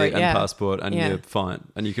passport, ID and yeah. passport and you're fine.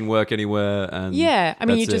 And you can work anywhere. And Yeah, I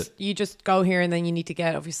mean, that's it. you just go here and then you need to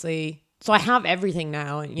get, obviously... So I have everything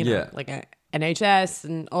now, and, Yeah. like a NHS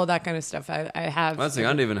and all that kind of stuff. I have... That's the thing. I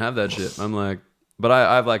don't even have that shit. I'm like... But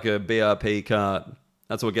I have like a BRP card.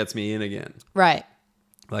 That's what gets me in again. Right.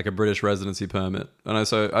 Like a British residency permit. And I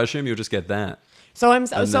assume you'll just get that. So I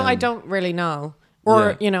then- don't really know.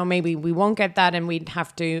 Or, Yeah. Maybe we won't get that and we'd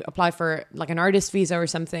have to apply for like an artist visa or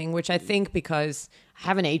something, which I think because I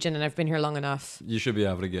have an agent and I've been here long enough. You should be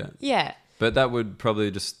able to get. Yeah. But that would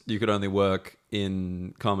probably you could only work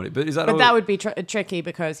in comedy. But is that But all? that would be tricky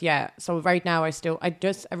because, so right now I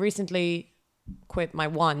recently quit my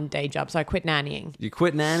one day job. So I quit nannying. You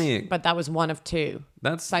quit nannying. But that was one of 2.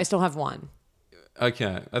 So I still have one.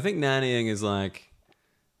 Okay. I think nannying is like,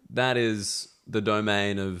 that is the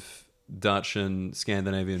domain of Dutch and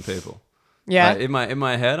Scandinavian people. Yeah. Like, in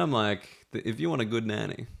my head, I'm like, if you want a good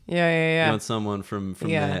nanny, Yeah. you want someone from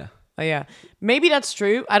there. Oh, yeah. Maybe that's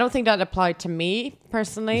true. I don't think that applied to me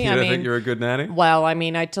personally. You don't think you're a good nanny? Well, I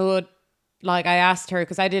mean, I asked her,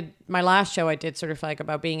 because I did my last show, I did sort of like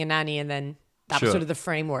about being a nanny, and then that was Sure. sort of the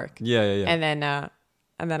framework. Yeah. And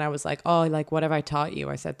then I was like, oh, like, what have I taught you?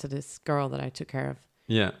 I said to this girl that I took care of.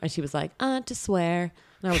 Yeah. And she was like, to swear.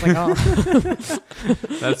 And I was like, oh.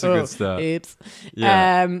 That's a good start. Oops.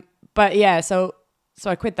 Yeah. But yeah, so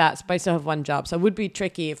I quit that, but I still have one job. So it would be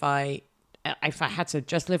tricky if I had to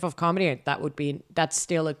just live off comedy. That's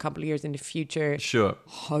still a couple of years in the future. Sure.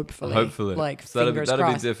 Hopefully. Like, so fingers that'd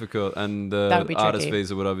crossed. be difficult. And That would be artist tricky.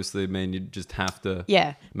 visa would obviously mean you just have to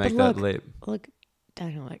But make that leap. Look,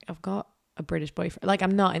 Daniel, like, I've got a British boyfriend. Like,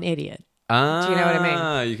 I'm not an idiot. Ah, Do you know what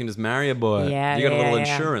I mean? You can just marry a boy. Yeah, You got a little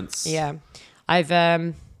yeah. insurance. Yeah. I've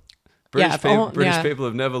British people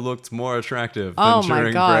have never looked more attractive than Oh my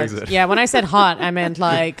during god! Brexit. Yeah, when I said hot, I meant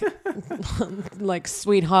like, like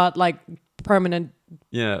sweet hot, like permanent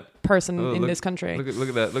Yeah. person Oh, in look- this country. Look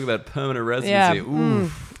at that permanent Yeah. residency.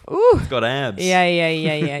 Ooh, Ooh. it's got abs.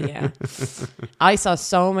 Yeah. I saw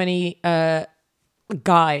so many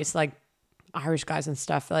guys, like Irish guys and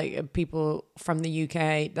stuff, like people from the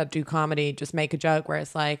UK that do comedy, just make a joke where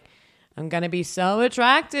it's like, I'm gonna be so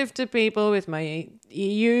attractive to people with my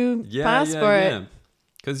EU passport. Yeah.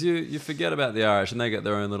 Because you forget about the Irish and they get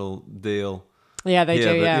their own little deal. Yeah, they do.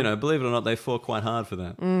 But Yeah, believe it or not, they fought quite hard for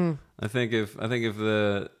that. I think if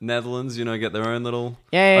the Netherlands, get their own little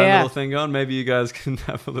little thing going, maybe you guys can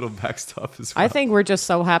have a little backstop as well. I think we're just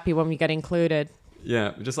so happy when we get included.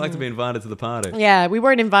 Yeah, we just like to be invited to the party. Yeah, we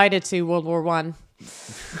weren't invited to World War One.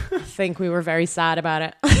 I think we were very sad about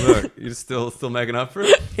it. Look, you're still making up for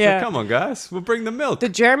it. Yeah. So come on, guys, we'll bring the milk. The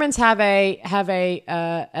Germans have they have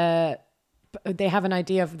an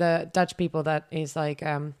idea of the Dutch people that is like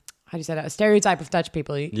how do you say that? A stereotype of Dutch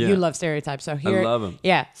people. You love stereotypes, so here I love them.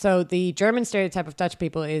 Yeah, so the German stereotype of Dutch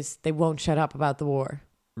people is they won't shut up about the war,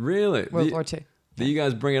 Really? World War II. Do you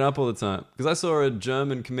guys bring it up all the time? Because I saw a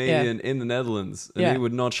German comedian in the Netherlands, and Yeah. he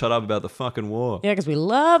would not shut up about the fucking war. Yeah, because we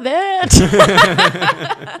love it.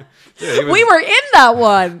 Yeah, he was- We were in that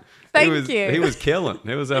one. Thank you. He was killing.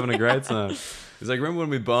 He was having a great time. He's like, remember when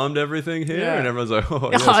we bombed everything here? Yeah. And everyone's like, oh, Oh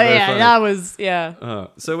yes, very yeah, funny. that was yeah.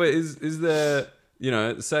 So wait, is there,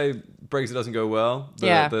 say Brexit doesn't go well,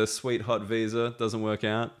 the sweet hot visa doesn't work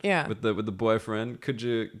out with the boyfriend. Could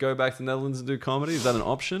you go back to the Netherlands and do comedy? Is that an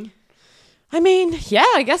option? I mean, yeah,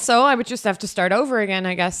 I guess so. I would just have to start over again,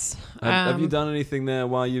 I guess. Have you done anything there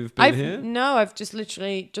while you've been here? No, I've just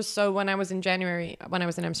literally, so when I was in January, when I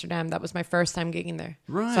was in Amsterdam, that was my first time gigging there.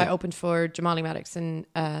 Right. So I opened for Jamali Maddox and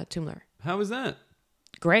Toomler. How was that?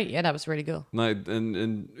 Great, yeah, that was really cool. Like,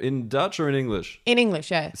 in Dutch or in English? In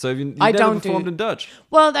English, yeah. So you never performed in Dutch?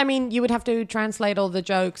 Well, I mean, you would have to translate all the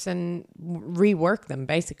jokes and rework them,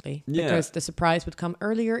 basically. Yeah. Because the surprise would come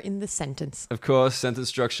earlier in the sentence. Of course, sentence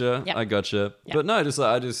structure. Yep. I gotcha. Yep. But no, this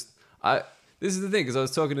is the thing, because I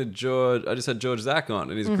was talking to George. I just had George Zak on,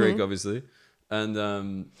 and he's Greek, obviously. And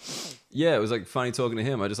it was like funny talking to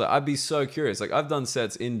him. I'd be so curious. Like, I've done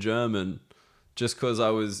sets in German just because I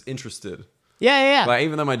was interested. Yeah. Like,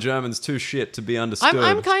 even though my German's too shit to be understood.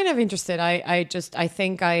 I'm kind of interested. I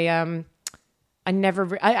think I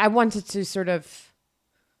wanted to sort of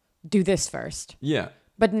do this first. Yeah.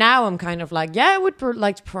 But now I'm kind of like, I would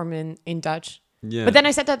like to perform in Dutch. Yeah. But then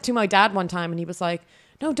I said that to my dad one time and he was like,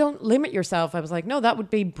 no, don't limit yourself. I was like, no, that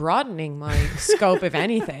would be broadening my scope, if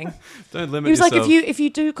anything. Don't limit He was yourself. like, if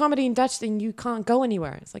you do comedy in Dutch, then you can't go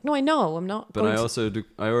anywhere. It's like, no, I know, I'm not. But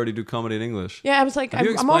I already do comedy in English. Yeah, I was like, Have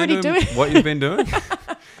you I'm already explained to him doing what you've been doing.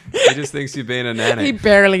 He just thinks you've been a nanny. He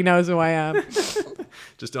barely knows who I am.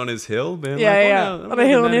 Just on his hill, being Yeah. like, On a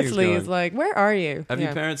hill in Italy, he's like, where are you? Have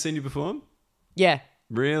your parents seen you perform? Yeah.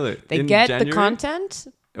 Really? They in get January? the content,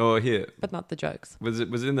 Or here? but not the jokes. Was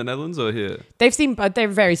it in the Netherlands or here? They've seen, but they're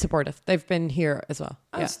very supportive. They've been here as well.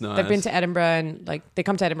 That's nice. They've been to Edinburgh and they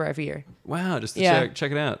come to Edinburgh every year. Wow, just to Yeah.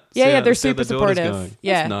 check it out. They're see how super their daughter's supportive. going.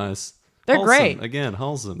 Yeah. That's nice. They're Wholesome. great. Again,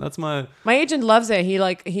 wholesome. That's my... My agent loves it.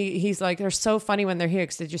 He's like, they're so funny when they're here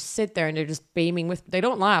because they just sit there and they're just beaming with, they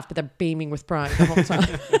don't laugh, but they're beaming with pride the whole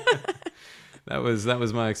time. That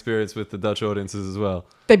was my experience with the Dutch audiences as well.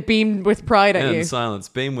 They beamed with pride at And you. silence.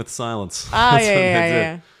 Beam with silence. Ah, That's what they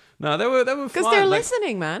yeah. did. No, they were fun. Because they're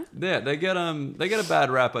listening, man. Yeah, they get a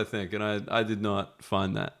bad rap, I think, and I did not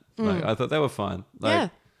find that. Like, I thought they were fine.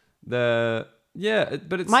 Like, but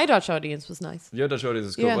it's My Dutch audience was nice. your Dutch audience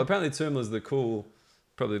is cool. Yeah. Well, apparently Toomler's the cool,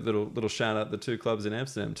 probably little shout out the two clubs in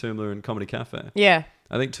Amsterdam, Toomler and Comedy Cafe. Yeah.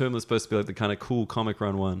 I think Toomler's supposed to be like the kind of cool comic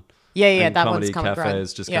run one. Yeah, and that Comedy one's Comic Cafe Run.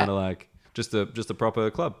 is just Yeah. kind of like just a proper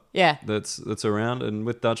club. Yeah. That's around and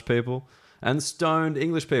with Dutch people and stoned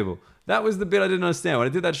English people. That was the bit I didn't understand. When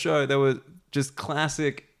I did that show, there were just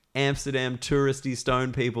classic Amsterdam touristy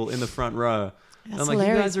stoned people in the front row. That's I'm like,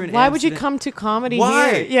 hilarious. you guys are in Why would you Amsterdam. come to comedy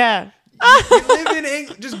Why? here? Yeah. You live in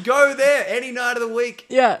England. Just go there any night of the week.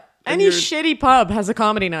 Yeah. And Any you're- shitty pub has a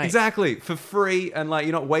comedy night. Exactly. For free. And like,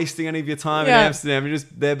 you're not wasting any of your time Yeah. in Amsterdam. You're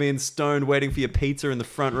just there being stoned, waiting for your pizza in the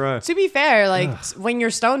front row. To be fair, when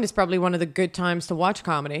you're stoned is probably one of the good times to watch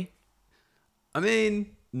comedy. I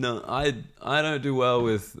mean, no, I don't do well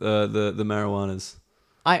with the marijuanas.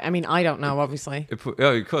 I mean, I don't know, obviously. Of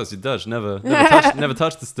course, you're Dutch. Never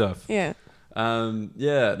touch the stuff. Yeah. No,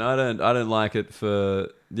 I don't like it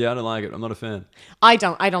I don't like it. I'm not a fan. I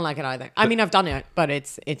don't like it either. I mean, I've done it, but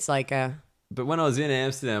it's like But when I was in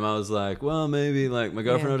Amsterdam, I was like, well, maybe like my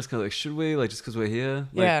girlfriend was kind of like, should we? Like, just because we're here?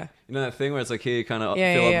 Like, Yeah. You know that thing where it's like here you kind of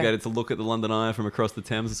Yeah, feel yeah, yeah. obligated to look at the London Eye from across the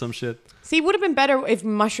Thames or some shit. See, it would have been better if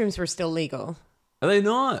mushrooms were still legal. Are they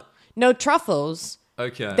not? No, truffles.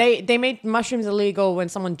 Okay. They made mushrooms illegal when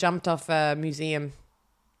someone jumped off a museum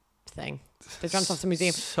thing. They jumped off the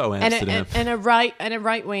museum. So Amsterdam. And a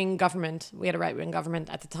right wing government. We had a right wing government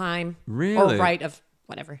at the time. Really? Or right of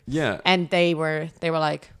whatever. Yeah. And they were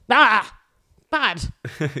like, bad.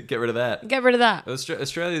 Get rid of that. Get rid of that.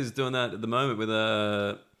 Australia's doing that at the moment with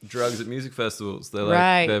drugs at music festivals.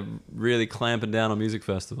 They're really clamping down on music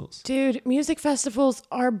festivals. Dude, music festivals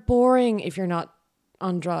are boring if you're not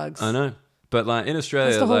on drugs. I know. But like in Australia,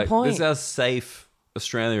 That's the whole like point. this is how safe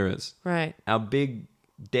Australia is. Right. Our big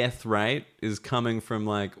death rate is coming from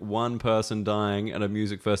like one person dying at a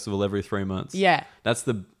music festival every 3 months. Yeah.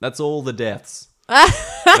 That's all the deaths.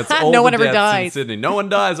 That's all No the one ever deaths dies. in Sydney. No one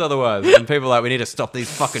dies otherwise. And people are like, we need to stop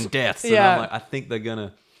these fucking deaths. And Yeah. I'm like, I think they're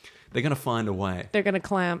gonna find a way. They're going to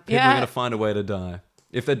clamp. People are Yeah. gonna find a way to die.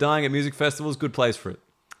 If they're dying at music festivals, good place for it.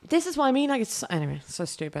 This is what I mean. Like, anyway, so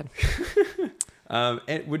stupid.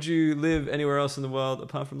 And would you live anywhere else in the world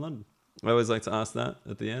apart from London? I always like to ask that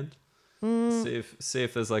at the end. See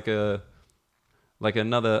if there's like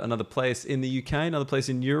another place in the UK, another place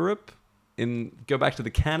in Europe. Go back to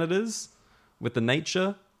the Canadas with the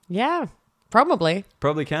nature. Yeah, probably.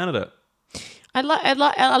 Probably Canada. I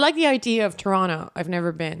like the idea of Toronto. I've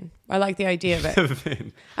never been. I like the idea of it. Never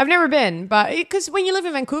been. I've never been, but because when you live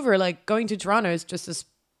in Vancouver, like going to Toronto is just as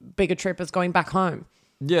big a trip as going back home.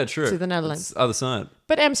 Yeah, true. To the Netherlands. It's other side.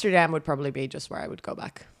 But Amsterdam would probably be just where I would go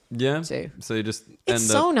back. Yeah. To. So you just It's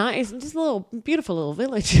end so up. nice. It's just a little beautiful little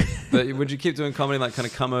village. But would you keep doing comedy, like kind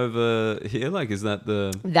of come over here? Like, is that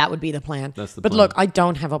the? That would be the plan. That's the but plan. look, I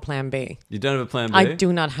don't have a plan B. You don't have a plan B. I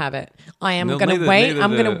do not have it. I am No, gonna neither- wait. neither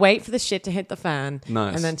I'm gonna do- wait for the shit to hit the fan,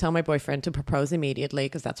 Nice. and then tell my boyfriend to propose immediately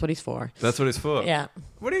because that's what he's for. That's what it's for. Yeah.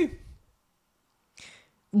 What do you?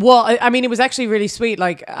 Well, I mean, it was actually really sweet.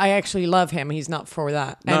 Like, I actually love him. He's not for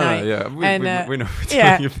that. No, And we know what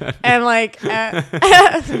yeah, you're talking about. and like,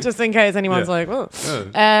 just in case anyone's Yeah. like, "Oh,"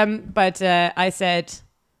 Oh. but I said,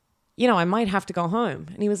 I might have to go home,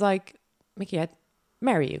 and he was like, "Mickey, I'd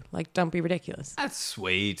marry you. Like, don't be ridiculous." That's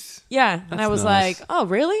sweet. Yeah, and That's I was nice. like, "Oh,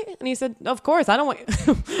 really?" And he said, "Of course. I don't want.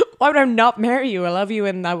 Why would I not marry you? I love you,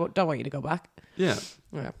 and I don't want you to go back." Yeah.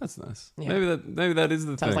 Yeah. That's nice. Yeah. Maybe that is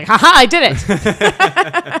the So I thing. was like, "Haha, I did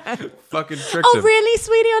it." Fucking tricked Oh, him. really,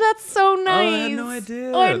 sweetie? Oh, that's so nice. I had no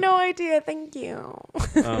idea. Oh, I had no idea. Thank you.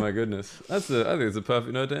 Oh my goodness. I think it's a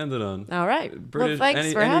perfect note to end it on. All right. Well,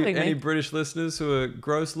 thanks for having any me. British listeners who are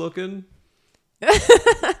gross looking,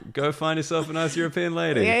 go find yourself a nice European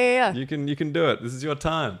lady. Yeah. You can do it. This is your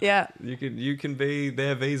time. Yeah. You can be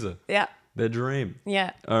their visa, Yeah. their dream.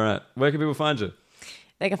 Yeah. All right. Where can people find you?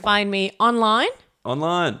 They can find me online.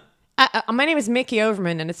 Online. My name is Micky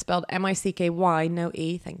Overman, and it's spelled Micky, no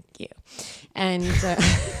E. Thank you. And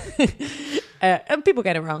people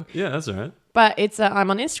get it wrong, Yeah, that's all right. but it's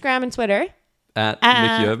I'm on Instagram and Twitter At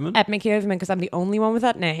Micky Overman. at Micky Overman because I'm the only one with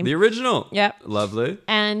that name. The original. Yep. Lovely.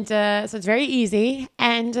 And so it's very easy.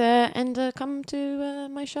 And come to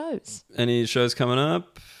my shows. Any shows coming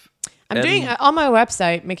up? I'm doing on my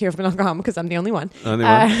website mickyoverman.com because I'm the only one. Only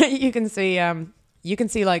one. You can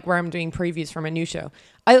see like where I'm doing previews for my new show.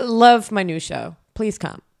 I love my new show. Please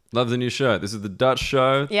come. Love the new show. This is the Dutch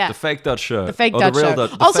show. Yeah. The fake Dutch show. The fake Or Dutch the real show.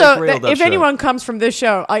 Dutch. The Also, fake real Dutch if show. anyone comes from this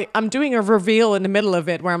show, I'm doing a reveal in the middle of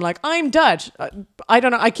it where I'm like, I'm Dutch. I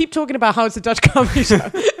don't know. I keep talking about how it's a Dutch comedy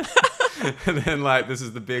show. And then like this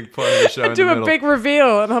is the big part of the show. I in do the a middle. big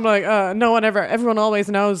reveal, and I'm like, everyone always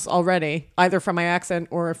knows already, either from my accent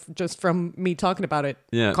or just from me talking about it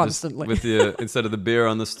Yeah, constantly. just with the instead of the beer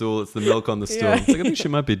on the stool, it's the milk on the stool. Yeah. It's like I think she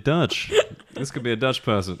might be Dutch. This could be a Dutch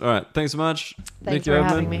person. All right, thanks so much. Thanks Micky for Overman.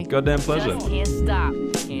 having me. Goddamn pleasure. Can't stop.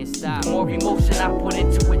 The more emotion I put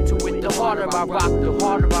into it, the harder I rock,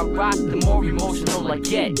 the more emotional I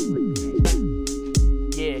get.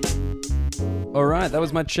 Yeah. All right, that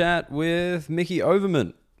was my chat with Micky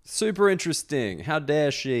Overman. Super interesting. How dare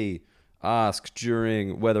she ask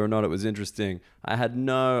during whether or not it was interesting? I had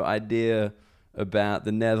no idea about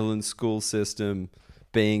the Netherlands school system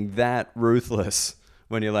being that ruthless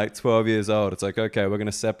when you're like 12 years old. It's like, okay, we're going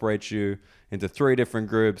to separate you into 3 different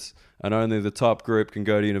groups, and only the top group can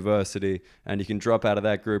go to university, and you can drop out of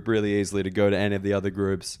that group really easily to go to any of the other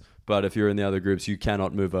groups. But if you're in the other groups, you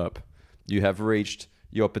cannot move up. You have reached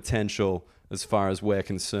your potential as far as we're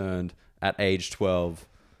concerned at age 12.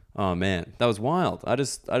 Oh man, that was wild. I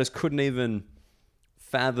just couldn't even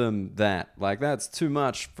fathom that. Like, that's too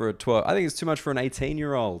much for a 12. I think it's too much for an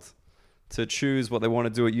 18-year-old to choose what they want to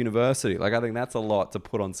do at university. Like, I think that's a lot to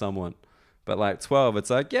put on someone. But like 12, it's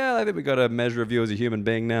like, yeah, I think we got to measure of you as a human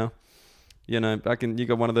being now. You know, you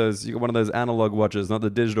got one of those analog watches, not the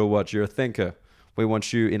digital watch. You're a thinker. We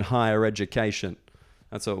want you in higher education.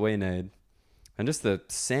 That's what we need. And just the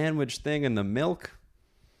sandwich thing and the milk.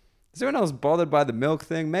 Is anyone else bothered by the milk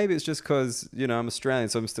thing? Maybe it's just because, I'm Australian,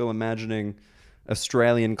 so I'm still imagining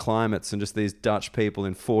Australian climates and just these Dutch people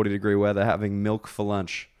in 40-degree weather having milk for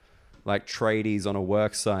lunch. Like tradies on a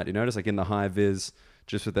work site, just like in the high vis,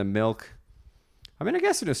 just with their milk. I mean, I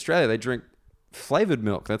guess in Australia they drink flavored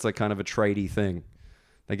milk. That's like kind of a tradie thing.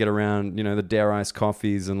 They get around, the dare ice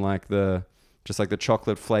coffees and like the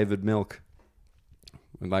chocolate flavored milk.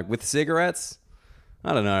 And like with cigarettes.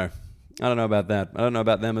 I don't know about that. I don't know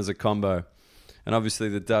about them as a combo. And obviously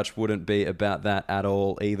the Dutch wouldn't be about that at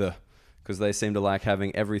all either, because they seem to like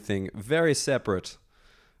having everything very separate.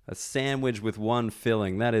 A sandwich with one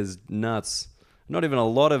filling. That is nuts. Not even a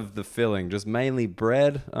lot of the filling, just mainly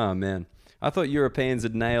bread. Oh man. I thought Europeans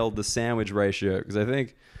had nailed the sandwich ratio, because I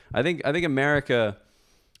think America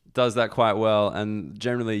does that quite well, and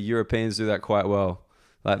generally Europeans do that quite well.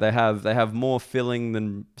 Like they have more filling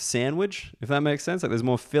than sandwich, if that makes sense. Like there's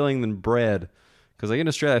more filling than bread. Because like in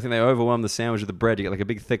Australia, I think they overwhelm the sandwich with the bread. You get like a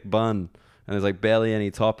big thick bun, and there's like barely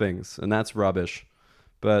any toppings, and that's rubbish.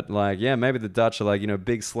 But like, yeah, maybe the Dutch are like,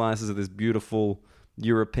 big slices of this beautiful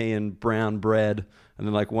European brown bread, and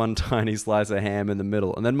then like one tiny slice of ham in the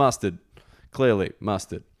middle, and then mustard. Clearly,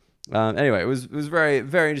 mustard. Anyway, it was very,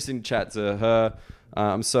 very interesting to chat to her.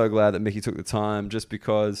 I'm so glad that Micky took the time, just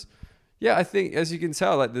because, yeah, I think, as you can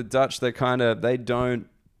tell, like the Dutch, they don't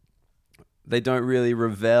really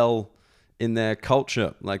revel in their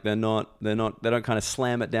culture. Like they don't kind of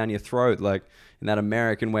slam it down your throat like in that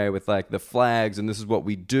American way with like the flags and this is what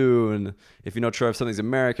we do, and if you're not sure if something's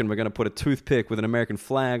American, we're going to put a toothpick with an American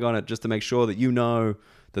flag on it just to make sure that you know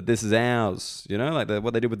that this is ours, you know, like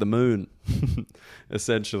what they did with the moon,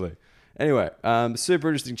 essentially. Anyway, super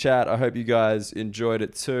interesting chat. I hope you guys enjoyed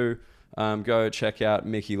it too. Go check out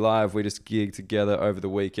Micky live. We just gigged together over the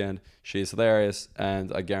weekend. She's hilarious,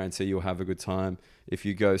 and I guarantee you'll have a good time if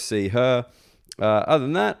you go see her. Other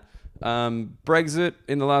than that, Brexit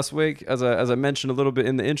in the last week, as I mentioned a little bit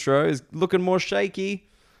in the intro, is looking more shaky.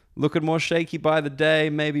 Looking more shaky by the day.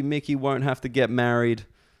 Maybe Micky won't have to get married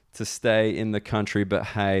to stay in the country, but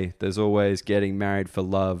hey, there's always getting married for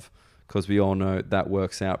love, because we all know that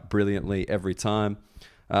works out brilliantly every time.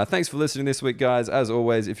 Thanks for listening this week, guys. As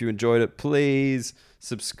always, if you enjoyed it, please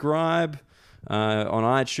subscribe on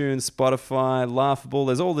iTunes, Spotify, Laughable.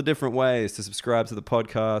 There's all the different ways to subscribe to the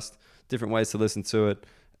podcast, different ways to listen to it,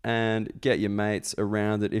 and get your mates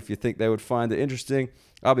around it if you think they would find it interesting.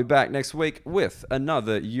 I'll be back next week with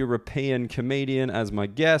another European comedian as my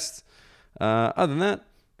guest. Other than that,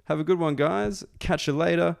 have a good one, guys. Catch you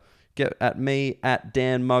later. Get at me, at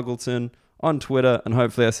Dan Muggleton, on Twitter, and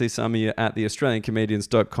hopefully I see some of you at the Australian Comedians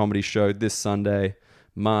Comedy Show this Sunday,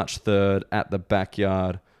 March 3rd, at the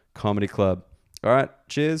Backyard Comedy Club. All right,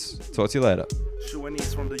 cheers. Talk to you later. Showing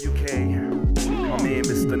from the UK. My man,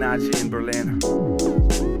 Mr. Naji in Berlin.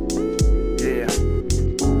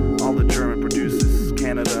 Yeah, all the German producers,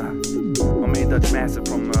 Canada. My man, Dutch Massive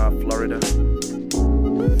from Florida.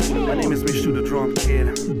 My name is Mishu the Drum Kid.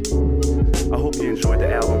 I hope you enjoyed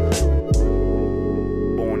the album.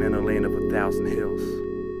 Born in a land of 1,000 hills.